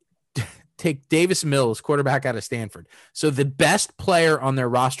 They take Davis Mills, quarterback out of Stanford. So the best player on their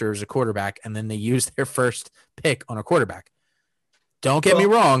roster is a quarterback, and then they use their first pick on a quarterback. Don't get me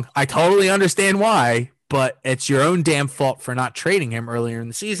wrong. I totally understand why, but it's your own damn fault for not trading him earlier in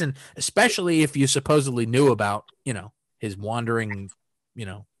the season, especially if you supposedly knew about, his wandering,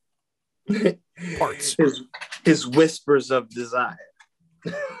 parts. His whispers of desire.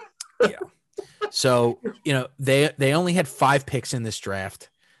 Yeah. So, they only had 5 picks in this draft,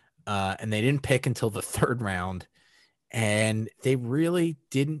 and they didn't pick until the third round, and they really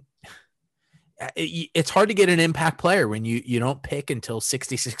didn't. It's hard to get an impact player when you don't pick until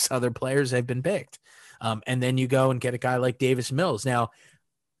 66 other players have been picked. And then you go and get a guy like Davis Mills. Now,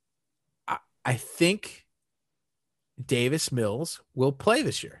 I think Davis Mills will play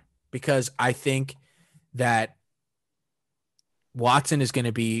this year because I think that Watson is going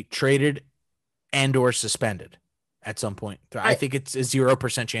to be traded and or suspended at some point. I think it's a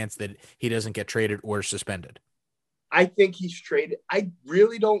 0% chance that he doesn't get traded or suspended. I think he's traded. I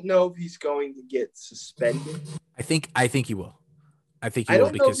really don't know if he's going to get suspended. I think he will. I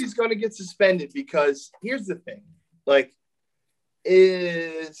don't know if he's going to get suspended because here's the thing. Like,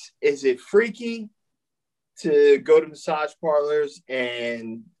 is it freaky to go to massage parlors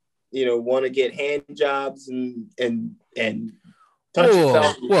and, want to get hand jobs and touch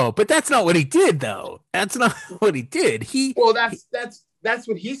yourself? Whoa, but that's not what he did, though. That's not what he did. That's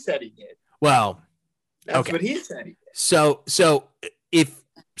what he said he did. Well, that's what he said he did. So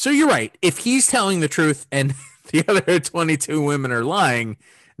you're right. If he's telling the truth and the other 22 women are lying,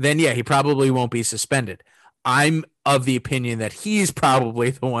 then yeah, he probably won't be suspended. I'm of the opinion that he's probably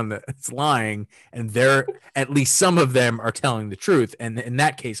the one that's lying, and at least some of them are telling the truth. And in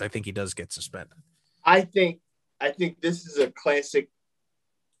that case, I think he does get suspended. I think this is a classic.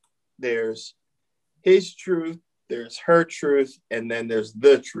 There's his truth, there's her truth, and then there's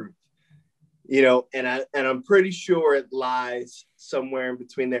the truth. And I'm pretty sure it lies somewhere in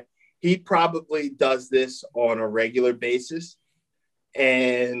between there. He probably does this on a regular basis,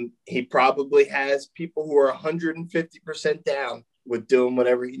 and he probably has people who are 150% down with doing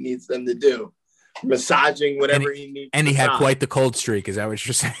whatever he needs them to do, massaging whatever he needs. And he had quite the cold streak. Is that what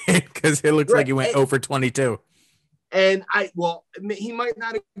you're saying? Because it looks like he went 0 for 22. And he might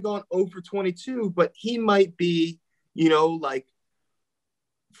not have gone 0 for 22, but he might be, like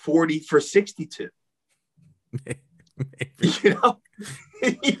 40 for 62.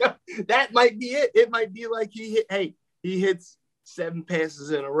 That might be it. It might be like he hits 7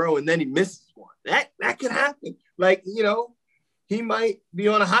 passes in a row and then he misses one. That could happen. Like, he might be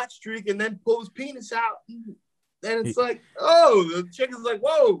on a hot streak and then pull his penis out. And it's like, oh, the chick is like,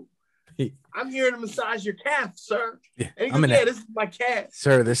 whoa, I'm here to massage your calf, sir. Yeah, and he goes, this is my calf.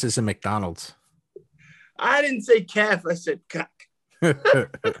 Sir, this is a McDonald's. I didn't say calf, I said cock.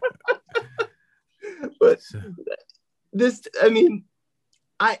 But this,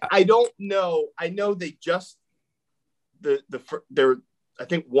 I don't know. I know they just I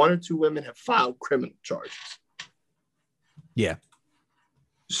think 1 or 2 women have filed criminal charges. Yeah.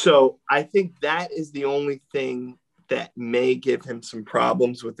 So I think that is the only thing that may give him some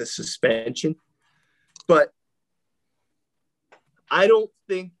problems with the suspension. But I don't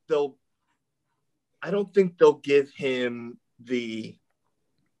think they'll give him I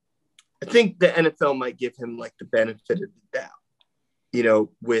think the NFL might give him like the benefit of the doubt,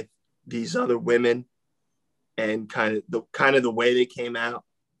 with these other women and kind of the way they came out.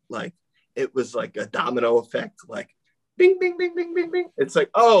 Like, it was like a domino effect, like bing, bing, bing, bing, bing, bing. It's like,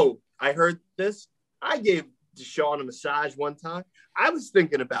 oh, I heard this. I gave Deshaun a massage one time. I was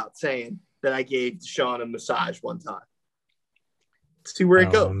thinking about saying, that I gave Deshaun a massage one time. See where it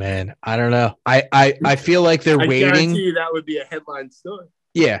Oh goes. man, I don't know. I feel like they're I waiting. guarantee you that would be a headline story.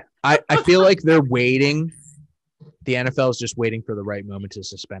 Yeah, I feel like they're waiting. The NFL is just waiting for the right moment to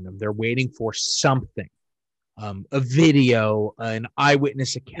suspend him. They're waiting for something, a video, an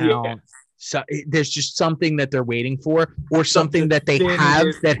eyewitness account. Yeah. So there's just something that they're waiting for, or something that they have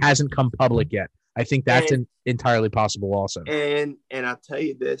that hasn't come public yet. I think that's entirely possible also. And I'll tell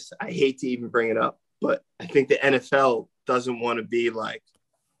you this, I hate to even bring it up, but I think the NFL doesn't want to be like,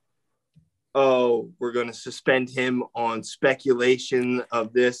 oh, we're going to suspend him on speculation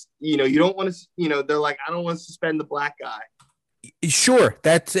of this. You know, you don't want to, they're like, I don't want to suspend the black guy. Sure.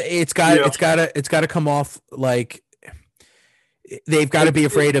 It's got to come off like they've got to be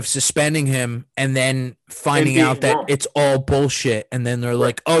afraid of suspending him and then finding out that wrong. It's all bullshit. And then they're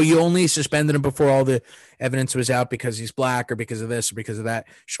like, oh, you only suspended him before all the evidence was out because he's black or because of this or because of that.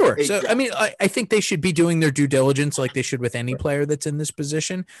 Sure. Exactly. So, I mean, I think they should be doing their due diligence like they should with any player that's in this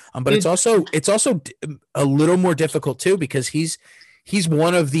position. But it's also a little more difficult too, because he's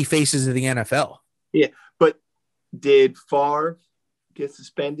one of the faces of the NFL. Yeah. But did Favre get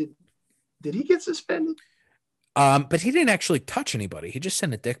suspended? Did he get suspended? But he didn't actually touch anybody. He just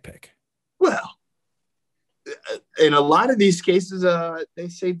sent a dick pic. Well, in a lot of these cases, they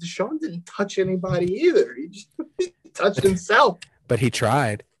say Deshaun didn't touch anybody either. He just touched himself. But he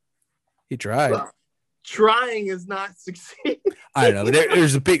tried. Well, trying is not succeeding. I don't know.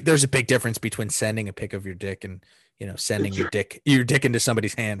 There's a big difference between sending a pic of your dick and sending your dick into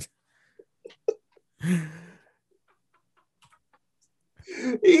somebody's hands.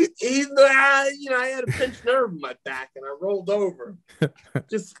 I had a pinched nerve in my back and I rolled over.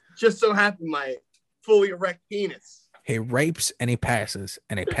 just so happened my fully erect penis. He rapes and he passes,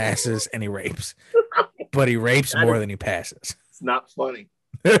 and he passes and he rapes, but he rapes more than he passes. It's not funny.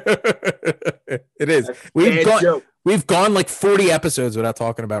 It is. We've gone like 40 episodes without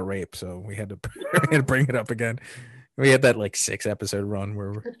talking about rape, so we had to bring it up again. We had that like 6 episode run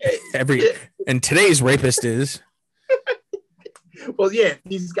where and today's rapist is. Well, yeah, if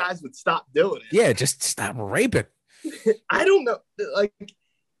these guys would stop doing it. Yeah, just stop raping. I don't know. Like,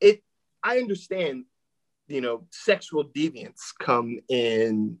 I understand, sexual deviants come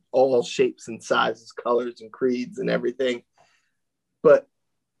in all shapes and sizes, colors and creeds and everything. But,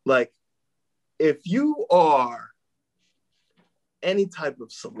 like, if you are any type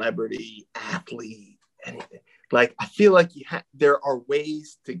of celebrity, athlete, anything, like, I feel like there are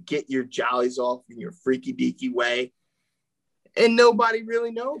ways to get your jollies off in your freaky deaky way. And nobody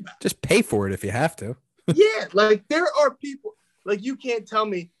really know about it. Just pay for it if you have to. Yeah, like there are people like you can't tell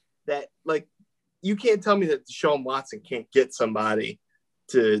me that Deshaun Watson can't get somebody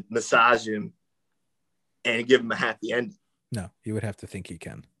to massage him and give him a happy ending. No, you would have to think he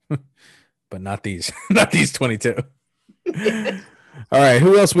can, but not these 22. All right,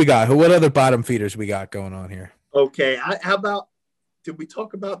 who else we got? What other bottom feeders we got going on here? Okay, how about? Did we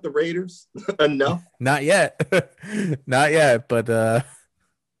talk about the Raiders enough? Not yet. Not yet, but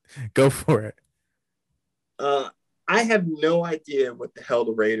go for it. I have no idea what the hell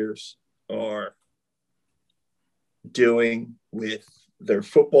the Raiders are doing with their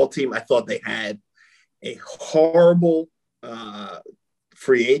football team. I thought they had a horrible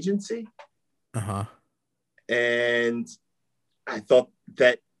free agency. Uh-huh. And I thought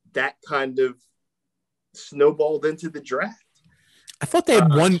that kind of snowballed into the draft. I thought they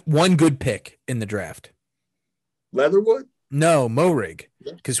had one good pick in the draft. Leatherwood? No, Moehrig.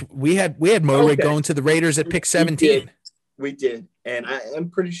 Because we had Moehrig going to the Raiders at pick 17. We did. And I am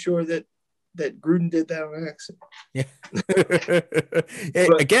pretty sure that Gruden did that on accident. Yeah.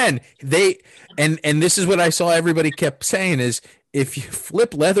 Again, and this is what I saw everybody kept saying is if you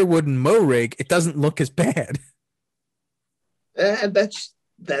flip Leatherwood and Moehrig, it doesn't look as bad. And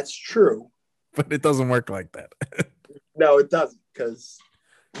that's true. But it doesn't work like that. No, it doesn't, because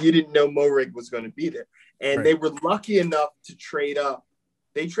you didn't know Moehrig was going to be there. And right. They were lucky enough to trade up.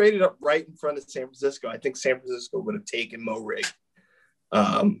 They traded up right in front of San Francisco. I think San Francisco would have taken Moehrig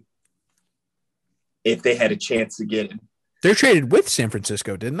if they had a chance to get him. They traded with San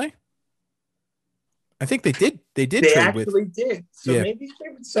Francisco, didn't they? I think they did. They trade with. They actually did. So yeah. Maybe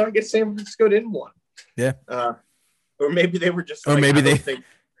I guess San Francisco didn't want. Yeah. Or maybe they were just. Or like, maybe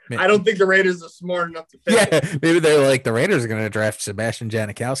I don't think the Raiders are smart enough to pick. Yeah, maybe they're like the Raiders are going to draft Sebastian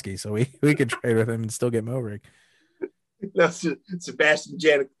Janikowski, so we could trade with him and still get Moehrig. That's Sebastian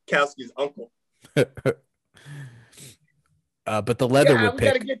Janikowski's uncle. But the Leatherwood pick. We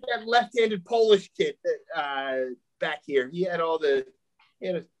got to get that left-handed Polish kid back here. He had all the.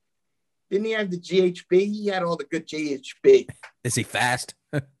 Didn't he have the GHB? He had all the good GHB. Is he fast?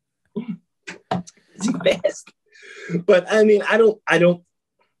 Is he fast? But I mean,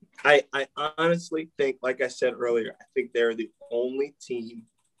 I honestly think, like I said earlier, I think they're the only team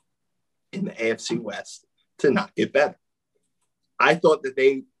in the AFC West to not get better. I thought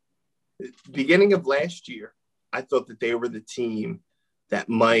that beginning of last year, I thought that they were the team that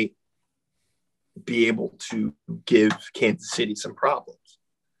might be able to give Kansas City some problems.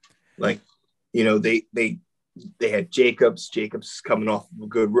 Like, you know, they had Jacobs. Jacobs is coming off of a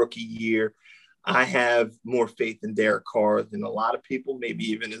good rookie year. I have more faith in Derek Carr than a lot of people, maybe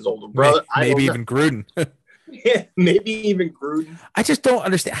even his older brother. Maybe even Gruden. Yeah, maybe even Gruden. I just don't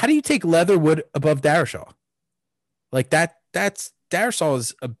understand. How do you take Leatherwood above Darrisaw? Like that's Darrisaw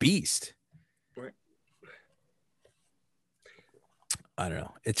is a beast. Right. I don't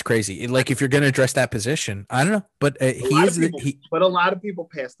know. It's crazy. Like if you're going to address that position, I don't know. But But a lot of people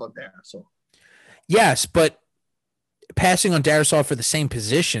passed on Darrisaw. Yes, but passing on Darrisaw for the same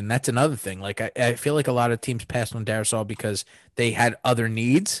position, that's another thing. Like I feel like a lot of teams passed on Darrisaw because they had other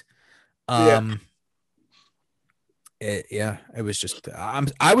needs. It was just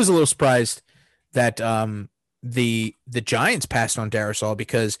I was a little surprised that the Giants passed on Darrisaw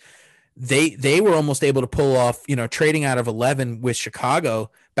because they were almost able to pull off, you know, trading out of 11 with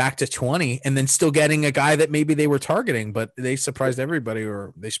Chicago back to 20 and then still getting a guy that maybe they were targeting, but they surprised everybody,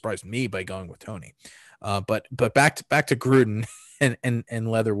 or they surprised me by going with Tony. But back to Gruden and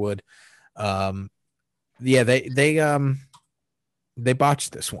Leatherwood. They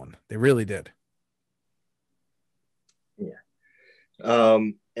botched this one. They really did. Yeah.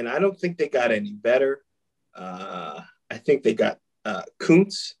 And I don't think they got any better. I think they got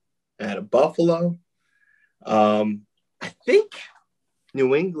Kuntz out of Buffalo. I think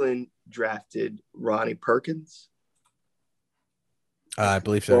New England drafted Ronnie Perkins. I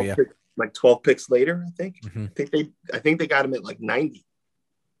believe so. Yeah. Like 12 picks later, I think. Mm-hmm. I think they got him at like 90.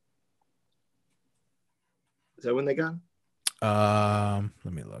 Is that when they got him?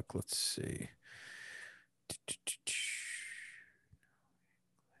 Let me look. Let's see.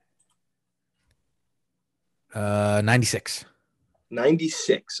 96.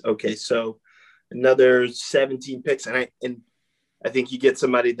 96. Okay, so another 17 picks, and I think you get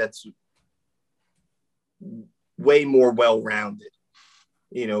somebody that's way more well-rounded.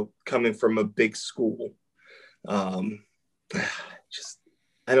 You know, coming from a big school. Just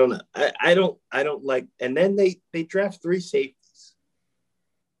I don't know. I don't like. And then they draft 3 safeties.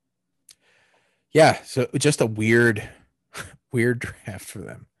 Yeah, so just a weird draft for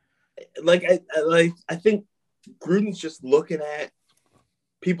them. Like I think Gruden's just looking at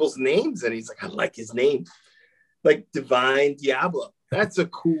people's names and he's like, I like his name. Like Divine Diablo. That's a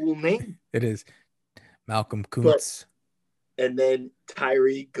cool name. It is. Malcolm Kuntz. And then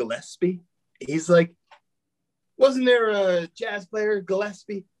Tyree Gillespie. He's like, wasn't there a jazz player,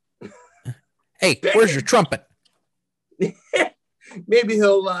 Gillespie? Hey, where's your trumpet? Maybe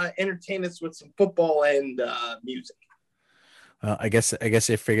he'll entertain us with some football and music. I guess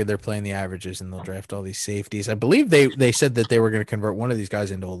they figured they're playing the averages and they'll draft all these safeties. I believe they said that they were going to convert one of these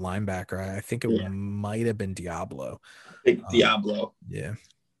guys into a linebacker. I think it might have been Diablo. I think Diablo. Yeah.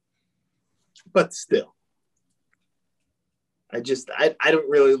 But still. I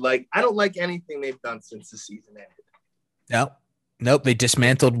don't like anything they've done since the season ended. Nope. They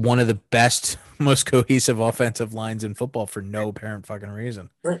dismantled one of the best, most cohesive offensive lines in football for no apparent fucking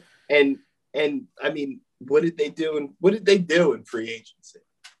reason. Right. And I mean, what did they do in free agency?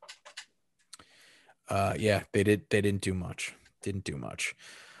 They didn't do much.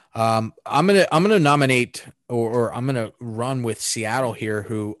 I'm gonna nominate or I'm gonna run with Seattle here,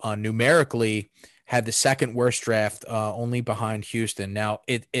 who numerically had the second worst draft, only behind Houston. Now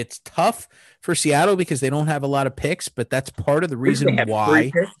it's tough for Seattle because they don't have a lot of picks, but that's part of the reason why.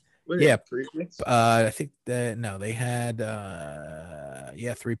 3 picks? I think that they had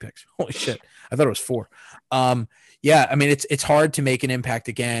 3 picks. Holy shit. I thought it was 4. I mean, it's hard to make an impact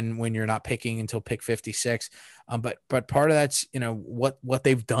again when you're not picking until pick 56. But part of that's, you know, what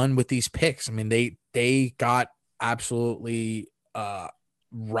they've done with these picks. I mean, they got absolutely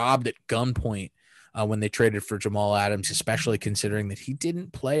robbed at gunpoint when they traded for Jamal Adams, especially considering that he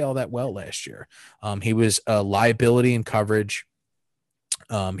didn't play all that well last year. He was a liability in coverage.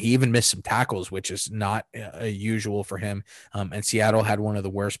 He even missed some tackles, which is not usual for him. And Seattle had one of the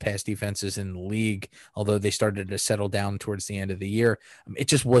worst pass defenses in the league, although they started to settle down towards the end of the year. It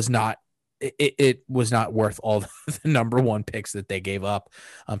just was not. It was not worth all the number 1 picks that they gave up.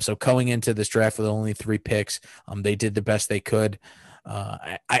 So going into this draft with only 3 picks, they did the best they could.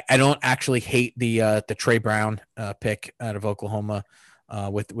 I don't actually hate the Trey Brown pick out of Oklahoma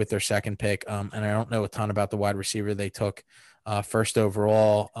with their second pick. And I don't know a ton about the wide receiver they took. first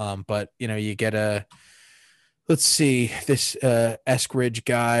overall. But you get let's see, this Eskridge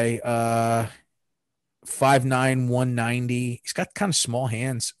guy, 5'9", 190. He's got kind of small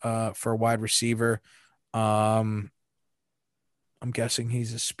hands for a wide receiver. I'm guessing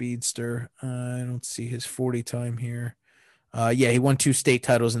he's a speedster. I don't see his 40 time here. He won 2 state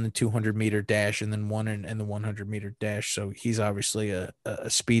titles in the 200-meter dash and then one in the 100-meter dash. So he's obviously a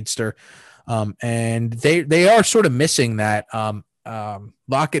speedster. And they are sort of missing that.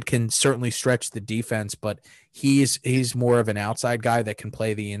 Lockett can certainly stretch the defense, but he's more of an outside guy that can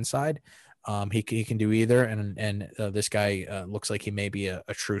play the inside. He can do either. And this guy looks like he may be a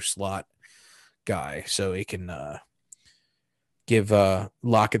true slot guy. So he can give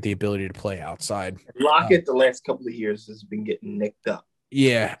Lockett the ability to play outside. Lockett the last couple of years has been getting nicked up.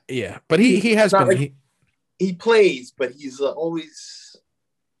 Yeah. But he has been. Like he plays, but he's always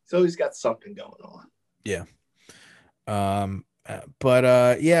got something going on. Yeah.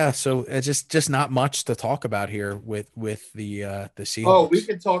 So it's just not much to talk about here with the Seahawks. Oh, we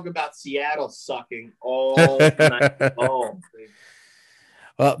could talk about Seattle sucking all night long.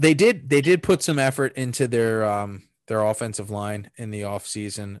 Well, they did put some effort into their offensive line in the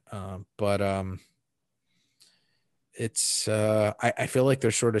offseason, but it's I feel like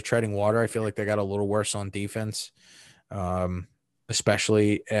they're sort of treading water. I feel like they got a little worse on defense,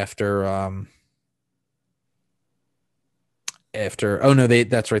 especially after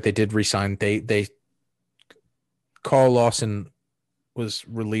that's right, they did resign. They Carl Lawson was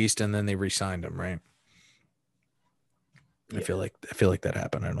released and then they re-signed him, right? Yeah. I feel like that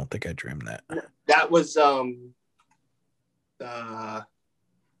happened. I don't think I dreamed that. That was that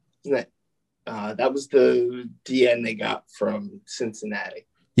was the DN they got from Cincinnati.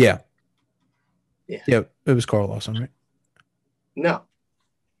 Yeah. It was Carl Lawson, right? No, it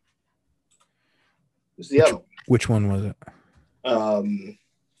was the other one. Which one was it? It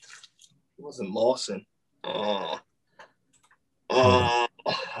wasn't Lawson. Oh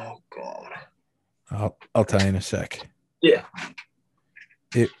God. I'll tell you in a sec. Yeah.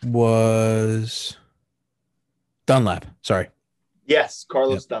 It was Dunlap. Sorry. Yes,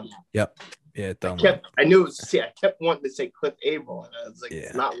 Carlos Dunlap. Yep. Yeah, Dunlap. I knew it was. I kept wanting to say Cliff Averill, and I was like,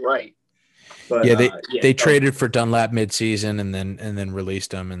 it's not right. But they traded for Dunlap midseason and then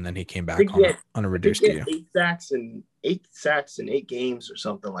released him, and then he came back on a reduced deal. 8 sacks in 8 games or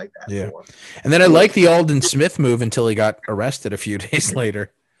something like that. Yeah. And then I like the Aldon Smith move until he got arrested a few days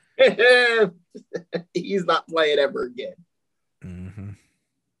later. He's not playing ever again. Mm-hmm.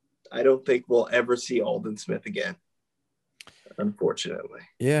 I don't think we'll ever see Aldon Smith again, unfortunately.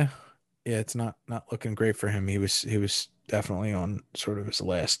 Yeah, it's not looking great for him. He was definitely on sort of his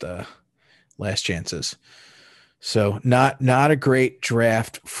last chances. So not a great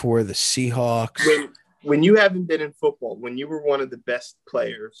draft for the Seahawks. When you haven't been in football, when you were one of the best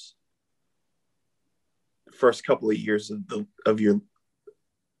players the first couple of years of your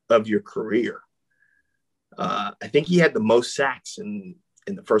career, I think he had the most sacks in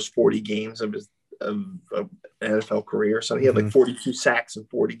the first 40 games of his NFL career. So he had like 42 sacks in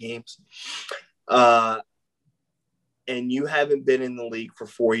 40 games. And you haven't been in the league for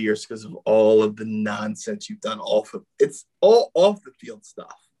 4 years because of all of the nonsense you've done it's all off the field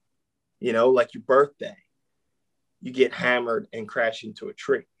stuff. Like your birthday, you get hammered and crash into a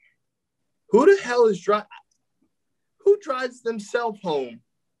tree. Who the hell who drives themselves home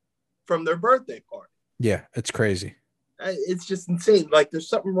from their birthday party? Yeah, it's crazy. It's just insane. Like there's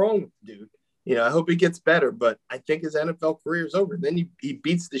something wrong with the dude. I hope he gets better, but I think his NFL career is over. Then he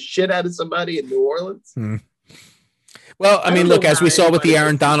beats the shit out of somebody in New Orleans. Well, I mean, look, as we saw with the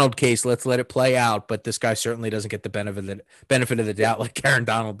Aaron Donald case, let's let it play out. But this guy certainly doesn't get the benefit of the doubt like Aaron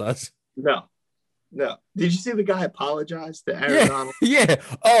Donald does. No. Did you see the guy apologize to Aaron Donald? Yeah.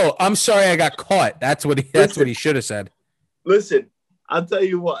 Oh, I'm sorry, I got caught. That's what he should have said. Listen, I'll tell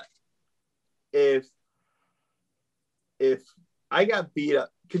you what. If I got beat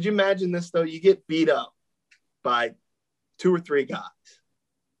up, could you imagine this though? You get beat up by 2 or 3 guys,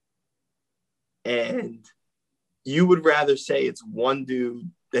 and you would rather say it's one dude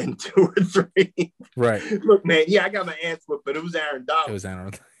than 2 or 3. Right. Look, man, I got my ass whipped, but it was Aaron Donald. It was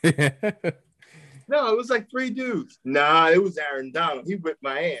Aaron. No, it was like 3 dudes. Nah, it was Aaron Donald. He whipped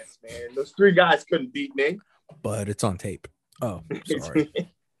my ass, man. Those 3 guys couldn't beat me. But it's on tape. Oh, sorry.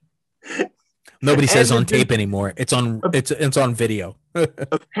 Nobody says on tape anymore. It's on video.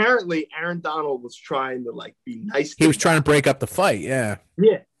 Apparently, Aaron Donald was trying to be nice. He was trying to break up the fight. Yeah.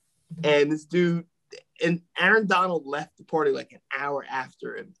 Yeah. And this dude, and Aaron Donald left the party like an hour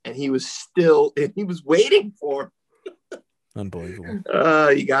after him, and he was waiting for him. Unbelievable.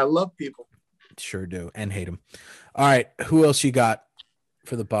 You gotta love people. Sure do, and hate him. All right. Who else you got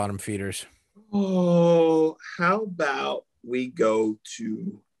for the bottom feeders? Oh, how about we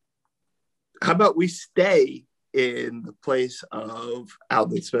stay in the place of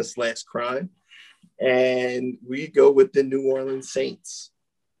Alvin Smith's last crime, and we go with the New Orleans Saints.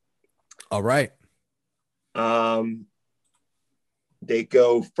 All right. They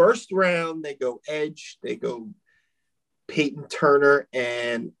go first round, they go edge, they go Peyton Turner,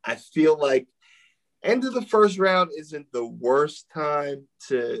 and I feel like end of the first round isn't the worst time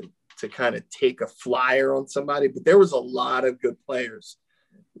to kind of take a flyer on somebody, but there was a lot of good players.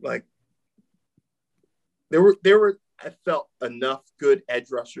 Like there were I felt enough good edge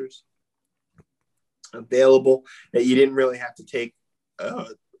rushers available that you didn't really have to take a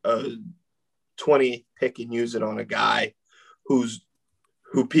 20th pick and use it on a guy who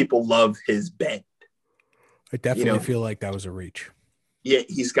people love his bend. I definitely feel like that was a reach. Yeah,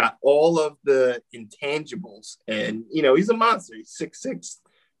 he's got all of the intangibles, and he's a monster. He's 6'6",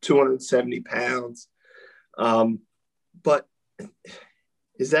 270 pounds. But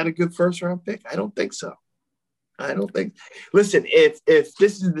is that a good first round pick? I don't think so. Listen, if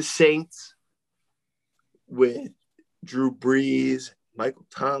this is the Saints with Drew Brees, Michael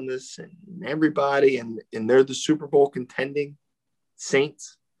Thomas, and everybody, and they're the Super Bowl contending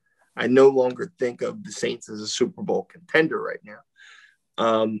Saints, I no longer think of the Saints as a Super Bowl contender right now.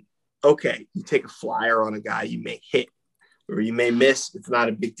 Okay, you take a flyer on a guy, you may hit or you may miss. It's not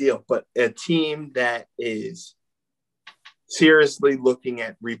a big deal. But a team that is seriously looking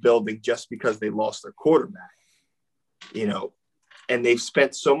at rebuilding just because they lost their quarterback, and they've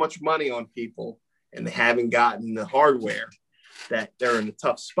spent so much money on people and they haven't gotten the hardware, that they're in a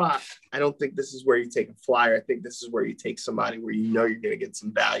tough spot. I don't think this is where you take a flyer. I think this is where you take somebody where you're going to get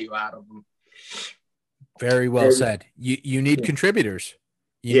some value out of them. Very well said. You need contributors.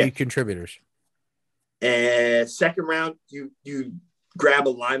 You need contributors. And second round, you grab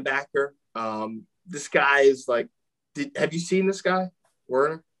a linebacker. This guy is like, have you seen this guy,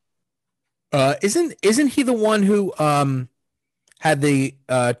 Werner? Isn't he the one who had the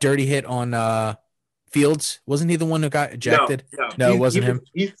dirty hit on Fields? Wasn't he the one who got ejected? No, it wasn't him.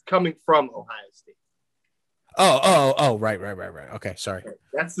 He's coming from Ohio State. Oh, right. Okay, sorry.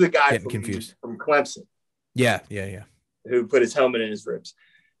 That's the guy confused from Clemson. Yeah. Who put his helmet in his ribs.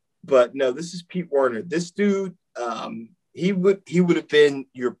 But no, this is Pete Werner. This dude, he would have been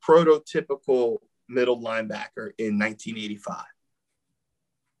your prototypical middle linebacker in 1985.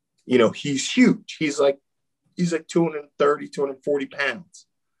 He's huge. He's like 230, 240 pounds.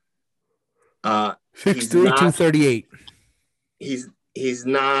 6'3", 238. He's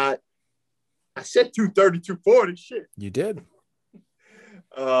not. I said 230, 240. Shit. You did.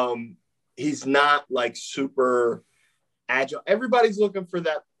 He's not like super agile. Everybody's looking for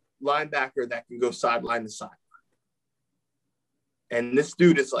that linebacker that can go sideline to sideline. And this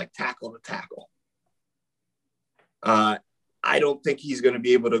dude is like tackle to tackle. I don't think he's going to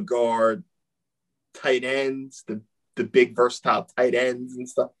be able to guard tight ends, the big versatile tight ends and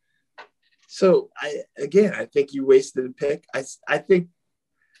stuff. So I think you wasted a pick. I think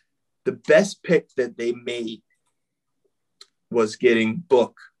the best pick that they made was getting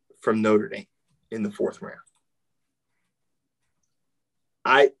Book from Notre Dame in the fourth round.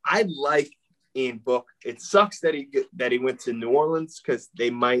 I like Ian Book. It sucks that he went to New Orleans because they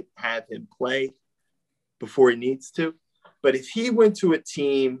might have him play before he needs to. But if he went to a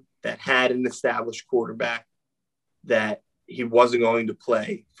team that had an established quarterback that he wasn't going to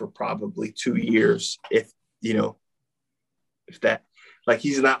play for probably 2 years, if that, like,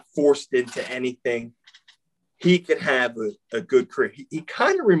 he's not forced into anything, he could have a good career. He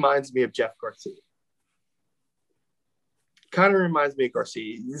kind of reminds me of Jeff Garcia.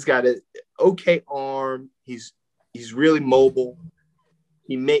 He's got an okay arm. He's really mobile.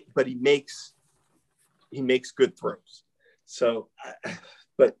 He makes good throws. So,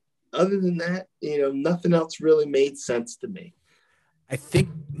 but other than that, nothing else really made sense to me. I think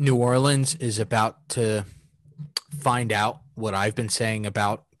New Orleans is about to find out what I've been saying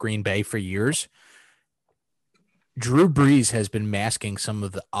about Green Bay for years. Drew Brees has been masking some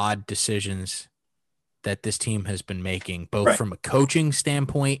of the odd decisions that this team has been making, both from a coaching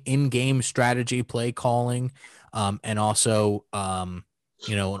standpoint, in-game strategy, play calling, and also, an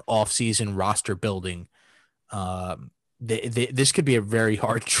off-season roster building. This could be a very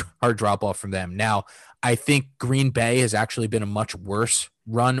hard drop off from them. Now, I think Green Bay has actually been a much worse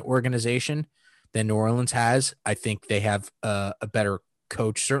run organization than New Orleans has. I think they have a better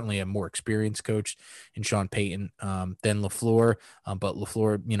coach, certainly a more experienced coach in Sean Payton than LaFleur. But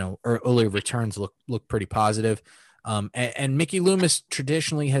LaFleur, early returns look pretty positive. And Mickey Loomis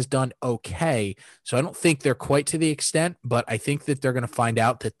traditionally has done okay. So I don't think they're quite to the extent, but I think that they're going to find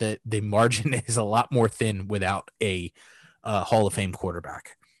out that the margin is a lot more thin without a Hall of Fame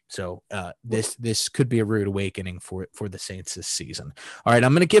quarterback. So this could be a rude awakening for the Saints this season. All right,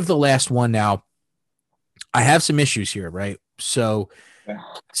 I'm going to give the last one now. I have some issues here, right? So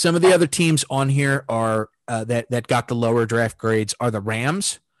some of the other teams on here are that got the lower draft grades are the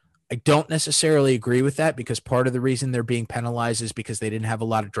Rams. I don't necessarily agree with that because part of the reason they're being penalized is because they didn't have a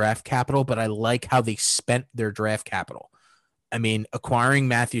lot of draft capital, but I like how they spent their draft capital. I mean, acquiring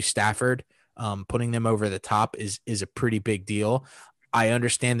Matthew Stafford, putting them over the top is a pretty big deal. I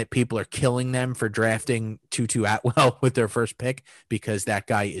understand that people are killing them for drafting Tutu Atwell with their first pick because that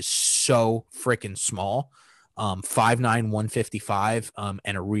guy is so freaking small. 5'9", 155,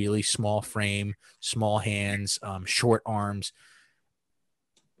 and a really small frame, small hands, short arms.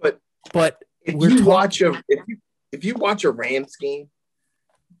 But if you watch a Rams game,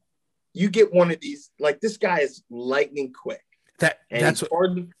 you get one of these, like this guy is lightning quick. That's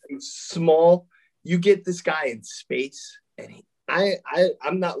small. You get this guy in space, and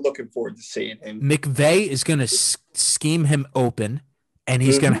I'm not looking forward to seeing him. McVay is going to scheme him open, and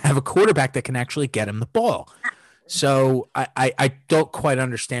he's going to have a quarterback that can actually get him the ball. So I don't quite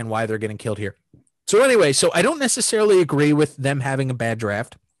understand why they're getting killed here. So anyway, so I don't necessarily agree with them having a bad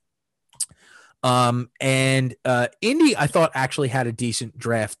draft. And Indy, I thought actually had a decent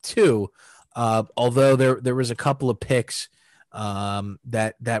draft too. Although there was a couple of picks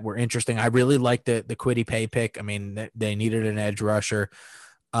that were interesting. I really liked the Kwity Paye pick. I mean, they needed an edge rusher.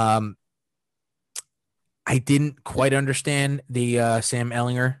 I didn't quite understand the Sam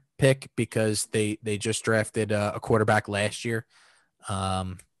Ehlinger pick because they just drafted a quarterback last year.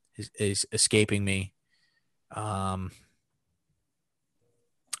 Is escaping me.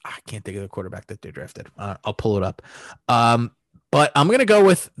 I can't think of the quarterback that they drafted. I'll pull it up. But I'm going to go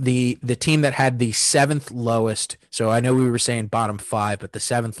with the team that had the 7th lowest. So I know we were saying bottom 5, but the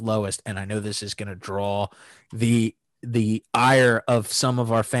 7th lowest. And I know this is going to draw the ire of some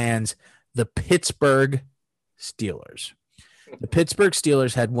of our fans, the Pittsburgh Steelers. The Pittsburgh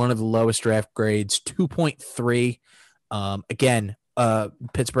Steelers had one of the lowest draft grades, 2.3. Again,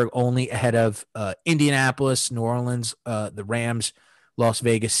 Pittsburgh only ahead of Indianapolis, New Orleans, the Rams, Las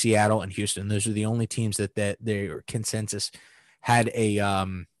Vegas, Seattle, and Houston. Those are the only teams that their consensus had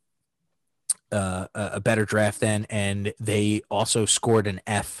a better draft than, and they also scored an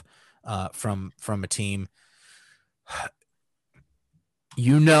F from a team.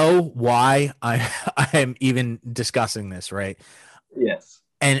 You know why I am even discussing this, right? Yes.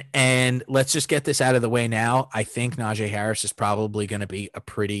 And let's just get this out of the way now. I think Najee Harris is probably going to be a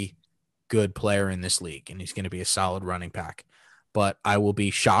pretty good player in this league, and he's going to be a solid running back. But I will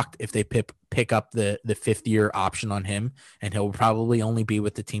be shocked if they pick up the 5th-year option on him, and he'll probably only be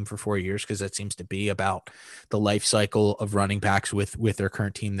with the team for 4 years because that seems to be about the life cycle of running backs with their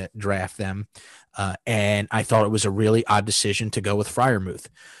current team that draft them. And I thought it was a really odd decision to go with Freiermuth.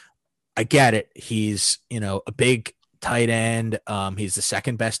 I get it. He's, a big tight end. He's the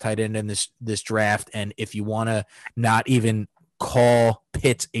 2nd best tight end in this draft. And if you want to not even call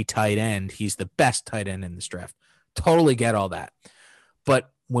Pitts a tight end, he's the best tight end in this draft. Totally get all that.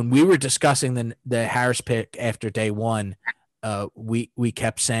 But when we were discussing the Harris pick after day 1, we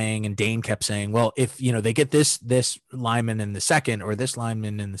kept saying, and Dane kept saying, well, if, they get this lineman in the 2nd or this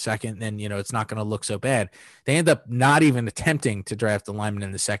lineman in the 2nd, then, it's not going to look so bad. They end up not even attempting to draft the lineman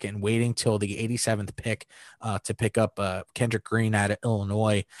in the 2nd and waiting till the 87th pick to pick up Kendrick Green out of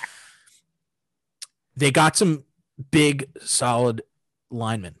Illinois. They got some big, solid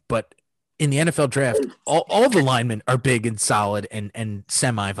linemen, but in the NFL draft, all the linemen are big and solid and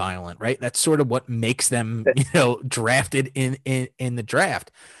semi-violent, right? That's sort of what makes them, drafted in the draft.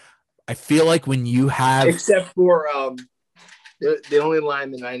 I feel like when you have, except for the only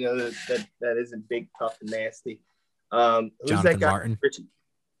lineman I know that isn't big, tough, and nasty. Jonathan Martin. Richie.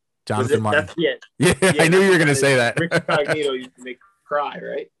 Jonathan Martin. That's it. Yeah, I knew you were going to say that. Rick Cognito used to make me cry,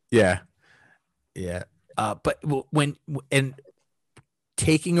 right? Yeah. But when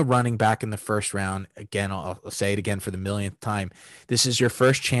taking a running back in the first round, again, I'll say it again for the millionth time, this is your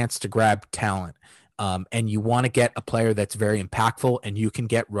first chance to grab talent. And you want to get a player that's very impactful, and you can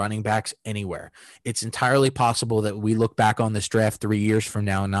get running backs anywhere. It's entirely possible that we look back on this draft 3 years from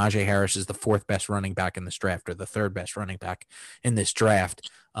now, and Najee Harris is the 4th best running back in this draft or the 3rd best running back in this draft.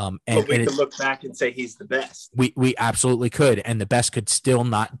 And we could look back and say he's the best. We absolutely could. And the best could still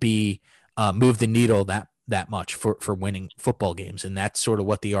not be move the needle that much for winning football games. And that's sort of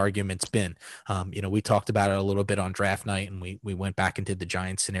what the argument's been. We talked about it a little bit on draft night, and we went back into the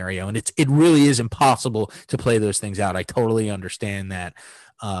Giants scenario, and it really is impossible to play those things out. I totally understand that.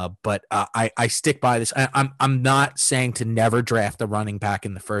 But I stick by this. I'm not saying to never draft a running back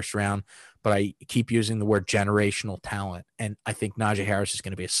in the first round, but I keep using the word generational talent. And I think Najee Harris is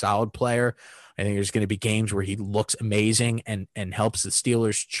going to be a solid player. I think there's going to be games where he looks amazing and helps the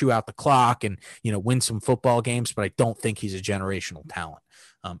Steelers chew out the clock and, win some football games, but I don't think he's a generational talent.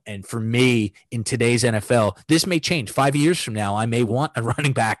 And for me, in today's NFL, this may change. 5 years from now, I may want a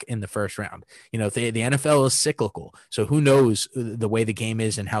running back in the first round. The NFL is cyclical, so who knows the way the game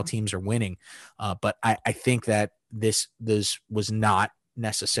is and how teams are winning. But I think that this was not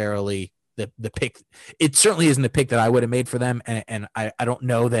necessarily the pick. It certainly isn't the pick that I would have made for them. And I don't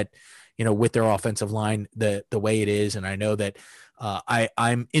know that, with their offensive line, the way it is. And I know that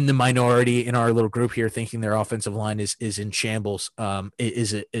I'm in the minority in our little group here thinking their offensive line is in shambles.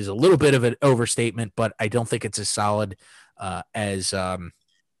 Is a little bit of an overstatement, but I don't think it's as solid as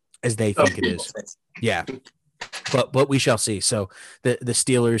they think it is. Yeah. But we shall see. So the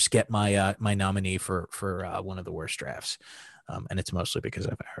Steelers get my my nominee for one of the worst drafts. And it's mostly because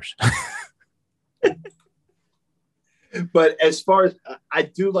of ours. But as far as I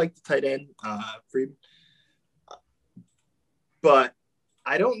do like the tight end, Freeman, but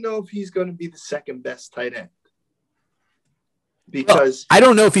I don't know if he's going to be the second best tight end because I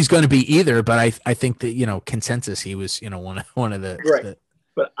don't know if he's going to be either. But I think that consensus he was one of the right.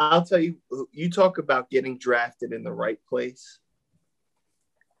 But I'll tell you, you talk about getting drafted in the right place.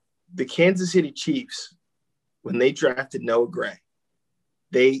 The Kansas City Chiefs, when they drafted Noah Gray,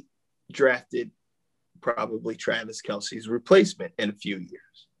 they drafted probably Travis Kelce's replacement in a few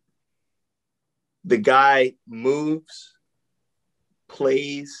years. The guy moves,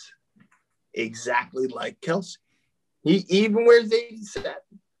 plays exactly like Kelce. He even wears 87.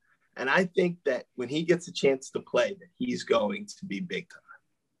 And I think that when he gets a chance to play, that he's going to be big time.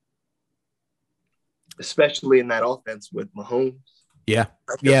 Especially in that offense with Mahomes. Yeah.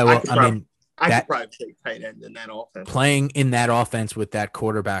 I could probably play tight end in that offense. Playing in that offense with that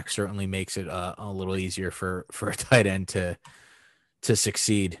quarterback certainly makes it a little easier for a tight end to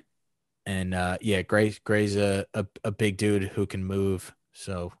succeed. And Gray's a big dude who can move,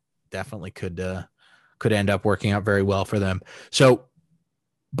 so definitely could end up working out very well for them. So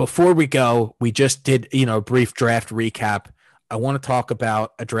before we go, we just did a brief draft recap. I want to talk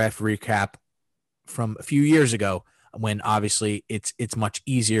about a draft recap from a few years ago, when obviously it's much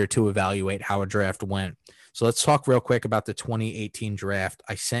easier to evaluate how a draft went. So let's talk real quick about the 2018 draft.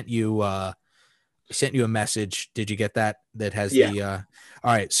 I sent you a message. Did you get that? That has all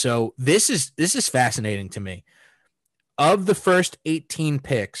right. So this is fascinating to me. Of the first 18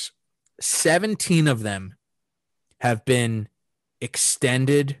 picks, 17 of them have been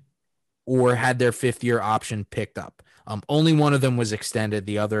extended or had their 5th-year option picked up. Only one of them was extended.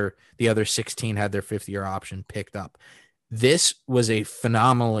 The other 16 had their 5th-year option picked up. This was a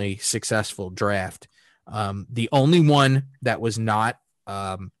phenomenally successful draft. The only one that was not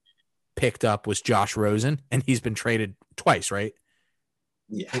picked up was Josh Rosen, and he's been traded twice, right?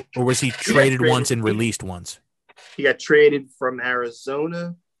 Yeah. Or was he traded once and released once? He got traded from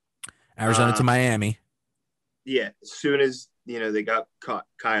Arizona to Miami. Yeah, as soon as they got caught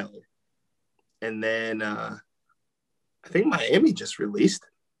Kyler, and then I think Miami just released him.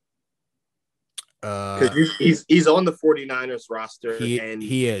 Because he's on the 49ers roster.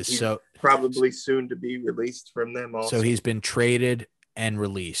 He is. So probably soon to be released from them also. So he's been traded and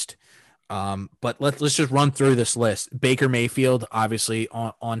released. But let's just run through this list. Baker Mayfield, obviously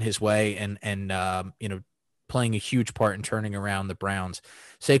on his way and playing a huge part in turning around the Browns.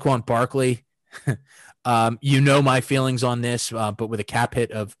 Saquon Barkley, my feelings on this, but with a cap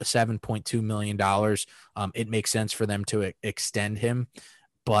hit of $7.2 million, it makes sense for them to extend him.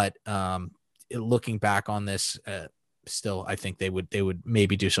 But looking back on this, still, I think they would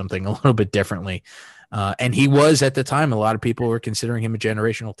maybe do something a little bit differently. And he was, at the time, a lot of people were considering him a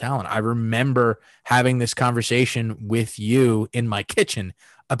generational talent. I remember having this conversation with you in my kitchen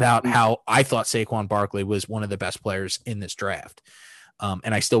about how I thought Saquon Barkley was one of the best players in this draft.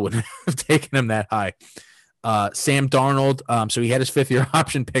 And I still wouldn't have taken him that high. Sam Darnold. So he had his 5th-year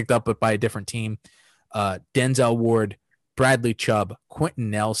option picked up, but by a different team. Denzel Ward, Bradley Chubb, Quentin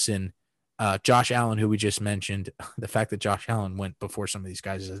Nelson, Josh Allen, who we just mentioned. The fact that Josh Allen went before some of these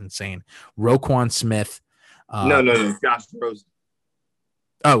guys is insane. Roquan Smith. No, Josh Rosen.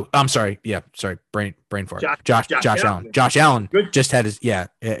 Oh, I'm sorry. Yeah, sorry. Brain fart. Josh Allen. Allen. Josh Allen Good. just had his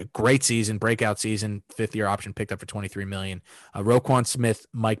great season, breakout season, 5th-year option picked up for $23 million. Roquan Smith,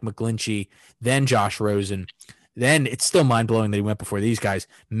 Mike McGlinchey, then Josh Rosen. Then it's still mind blowing that he went before these guys.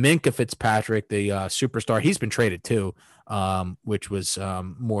 Minkah Fitzpatrick, the superstar, he's been traded too, which was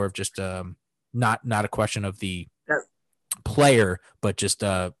more of just not a question of the player, but just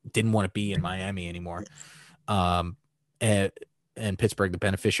didn't want to be in Miami anymore. And Pittsburgh, the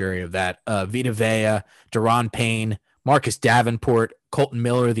beneficiary of that. Vita Vea, Daron Payne, Marcus Davenport, Colton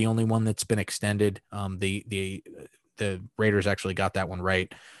Miller, the only one that's been extended. The Raiders actually got that one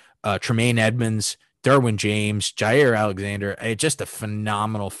right. Tremaine Edmonds, Derwin James, Jair Alexander, just a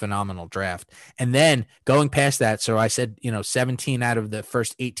phenomenal draft. And then going past that, so I said, 17 out of the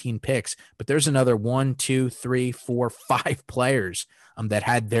first 18 picks, but there's another 1, 2, 3, 4, 5 players that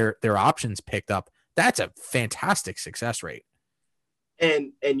had their options picked up. That's a fantastic success rate.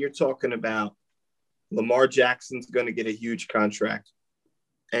 And you're talking about Lamar Jackson's going to get a huge contract,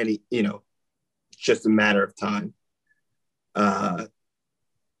 and it's just a matter of time.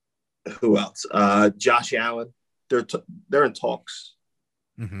 Who else? Josh Allen. They're in talks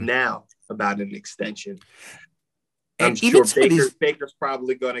now about an extension. I'm sure Baker's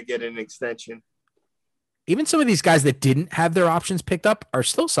probably going to get an extension. Even some of these guys that didn't have their options picked up are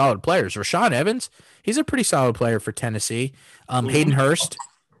still solid players. Rashaan Evans, he's a pretty solid player for Tennessee. Hayden Hurst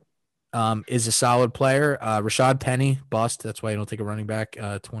is a solid player. Rashad Penny, bust. That's why you don't take a running back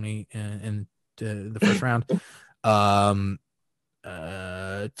 20 in the first round.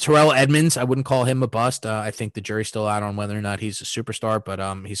 Terrell Edmonds, I wouldn't call him a bust. I think the jury's still out on whether or not he's a superstar, but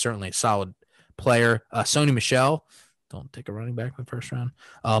he's certainly a solid player. Sony Michel, don't take a running back in the first round.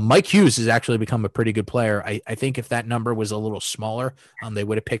 Mike Hughes has actually become a pretty good player. I think if that number was a little smaller, they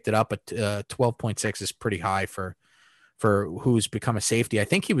would have picked it up, but 12.6 is pretty high for who's become a safety. I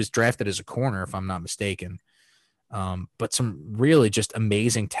think he was drafted as a corner, if I'm not mistaken. But some really just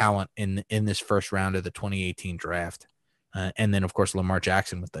amazing talent in this first round of the 2018 draft. And then, of course, Lamar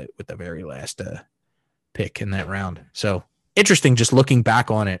Jackson with the very last pick in that round. So interesting just looking back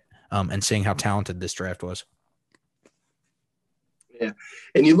on it and seeing how talented this draft was. Yeah.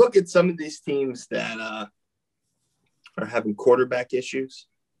 And you look at some of these teams that are having quarterback issues,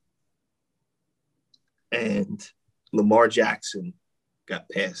 and Lamar Jackson got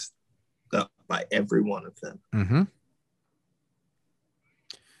passed up by every one of them. Mm-hmm.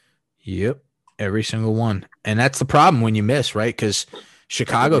 Yep. Every single one. And that's the problem when you miss, right? Because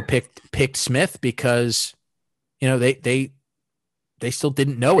Chicago picked Smith because, they still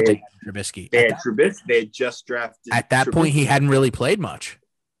didn't know what they had Trubisky. They had just drafted. At that point, he hadn't really played much.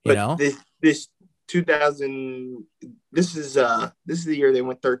 This 2000. This is the year they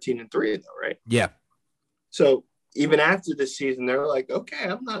went 13-3 though, right? Yeah. So even after this season, they're like, okay,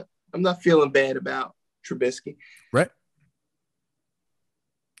 I'm not feeling bad about Trubisky. Right.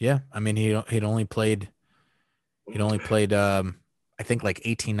 Yeah. I mean, he'd only played, I think like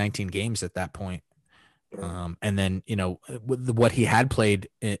 18, 19 games at that point. And then, what he had played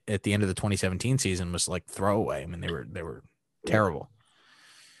at the end of the 2017 season was like throwaway. I mean, they were terrible.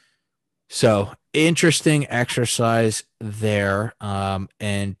 So interesting exercise there.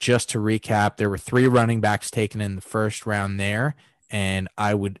 And just to recap, there were 3 running backs taken in the first round there. And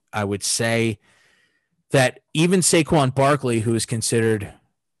I would say that even Saquon Barkley, who is considered,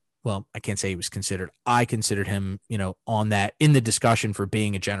 well, I can't say he was considered. I considered him, on that in the discussion for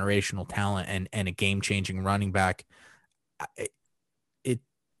being a generational talent and a game-changing running back.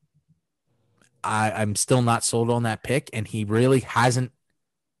 I'm still not sold on that pick, and he really hasn't.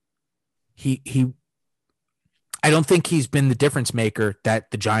 I don't think he's been the difference maker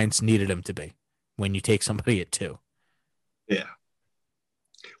that the Giants needed him to be when you take somebody at 2. Yeah.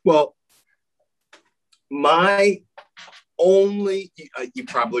 Well, my only, you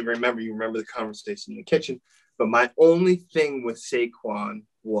probably remember the conversation in the kitchen, but my only thing with Saquon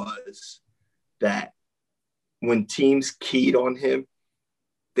was that when teams keyed on him,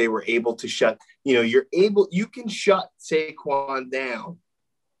 they were able to shut, you can shut Saquon down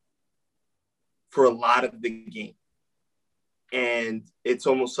for a lot of the game. And it's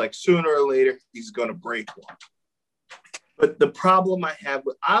almost like sooner or later, he's going to break one. But the problem I have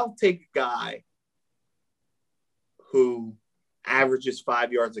I'll take a guy who averages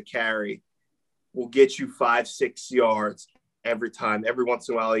 5 yards a carry, will get you 5-6 yards every time. Every once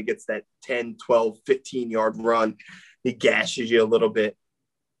in a while, he gets that 10, 12, 15-yard run. He gashes you a little bit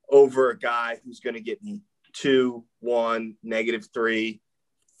over a guy who's going to get me 2, 1, -3,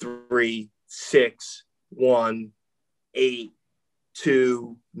 3, 6, 1, 8,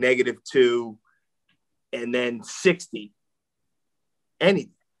 2, -2, and then 60.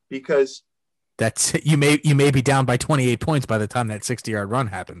 anything, because that's you may be down by 28 points by the time that 60-yard run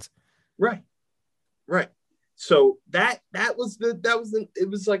happens. Right. So that was it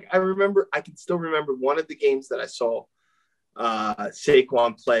was like, I can still remember one of the games that I saw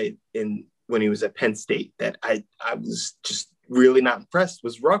Saquon play in when he was at Penn State that I was just really not impressed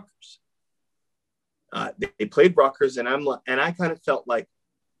was Rutgers. They played Rutgers, and I kind of felt like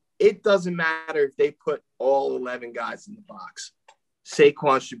it doesn't matter if they put all 11 guys in the box.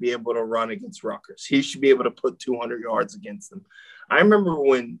 Saquon should be able to run against Rutgers. He should be able to put 200 yards against them. I remember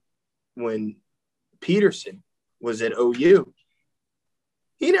when Peterson was at OU,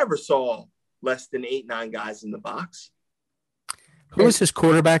 he never saw less than 8-9 guys in the box. Who was his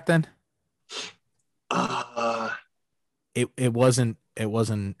quarterback then? It wasn't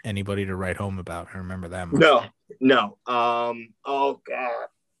anybody to write home about. I remember that much. No. Oh God.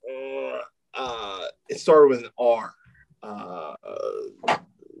 It started with an R. I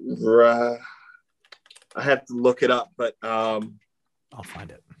have to look it up, but I'll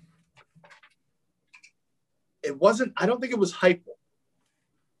find it. It wasn't. I don't think it was Heupel.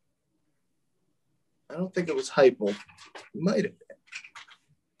 It might have been,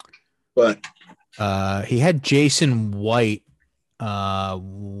 but he had Jason White.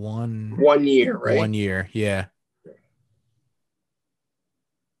 1 year, right? 1 year, yeah.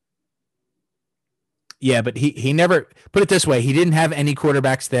 Yeah, but he never, put it this way, he didn't have any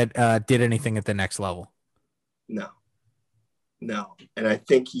quarterbacks that did anything at the next level. No. And I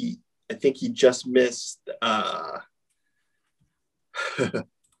think he just missed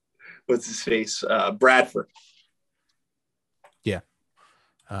what's his face? Bradford. Yeah.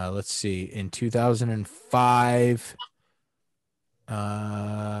 Let's see. In 2005,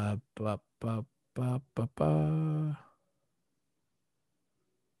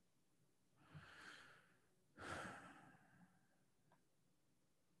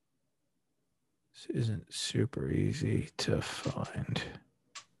 this isn't super easy to find.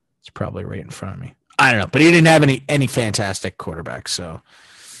 It's probably right in front of me. I don't know, but he didn't have any fantastic quarterbacks. So,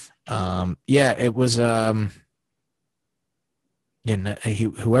 yeah, it was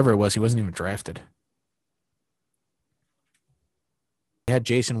whoever it was, he wasn't even drafted. He had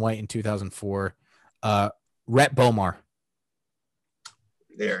Jason White in 2004. Rhett Bomar.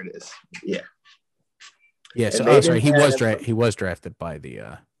 There it is. Yeah. Yeah. So, sorry, he was drafted by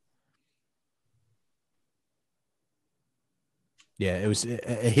the. Yeah, it was.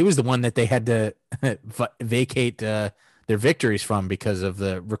 He was the one that they had to vacate their victories from because of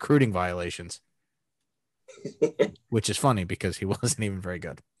the recruiting violations. Which is funny because he wasn't even very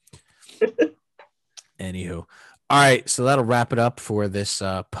good. Anywho. All right, so that'll wrap it up for this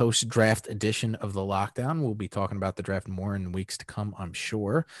post-draft edition of the Lockdown. We'll be talking about the draft more in weeks to come, I'm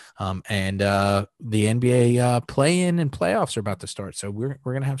sure. And the NBA play-in and playoffs are about to start, so we're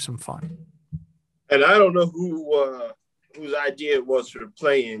gonna have some fun. And I don't know whose idea it was for the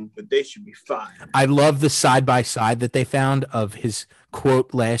play-in, but they should be fine. I love the side-by-side that they found of his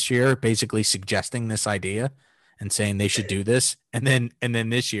quote last year, basically suggesting this idea and saying they should do this, and then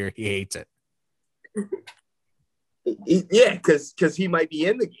this year he hates it. Yeah, because he might be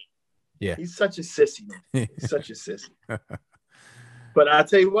in the game. Yeah, he's such a sissy. He's such a sissy. But I'll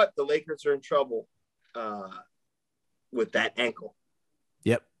tell you what, the Lakers are in trouble with that ankle.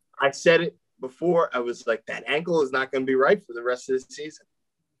 Yep, I said it before. I was like, that ankle is not going to be right for the rest of the season.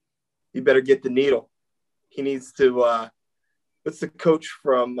 You better get the needle. He needs to. What's the coach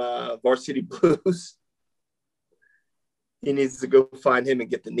from Varsity Blues? He needs to go find him and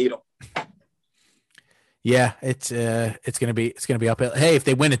get the needle. Yeah, it's gonna be uphill. Hey, if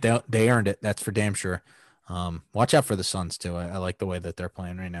they win it, they earned it. That's for damn sure. Watch out for the Suns too. I like the way that they're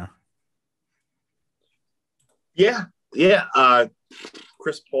playing right now. Yeah.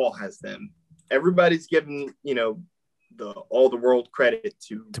 Chris Paul has them. Everybody's giving all the world credit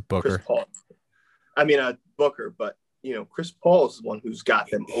to Booker. Chris Paul. I mean Booker, but Chris Paul is the one who's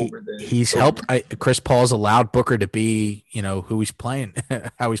got them over there. He's helped. Chris Paul's allowed Booker to be who he's playing,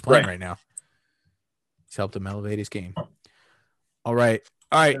 how he's playing right now. He's helped him elevate his game. All right.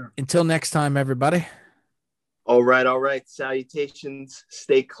 Sure. Until next time, everybody. All right. Salutations.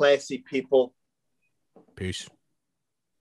 Stay classy, people. Peace.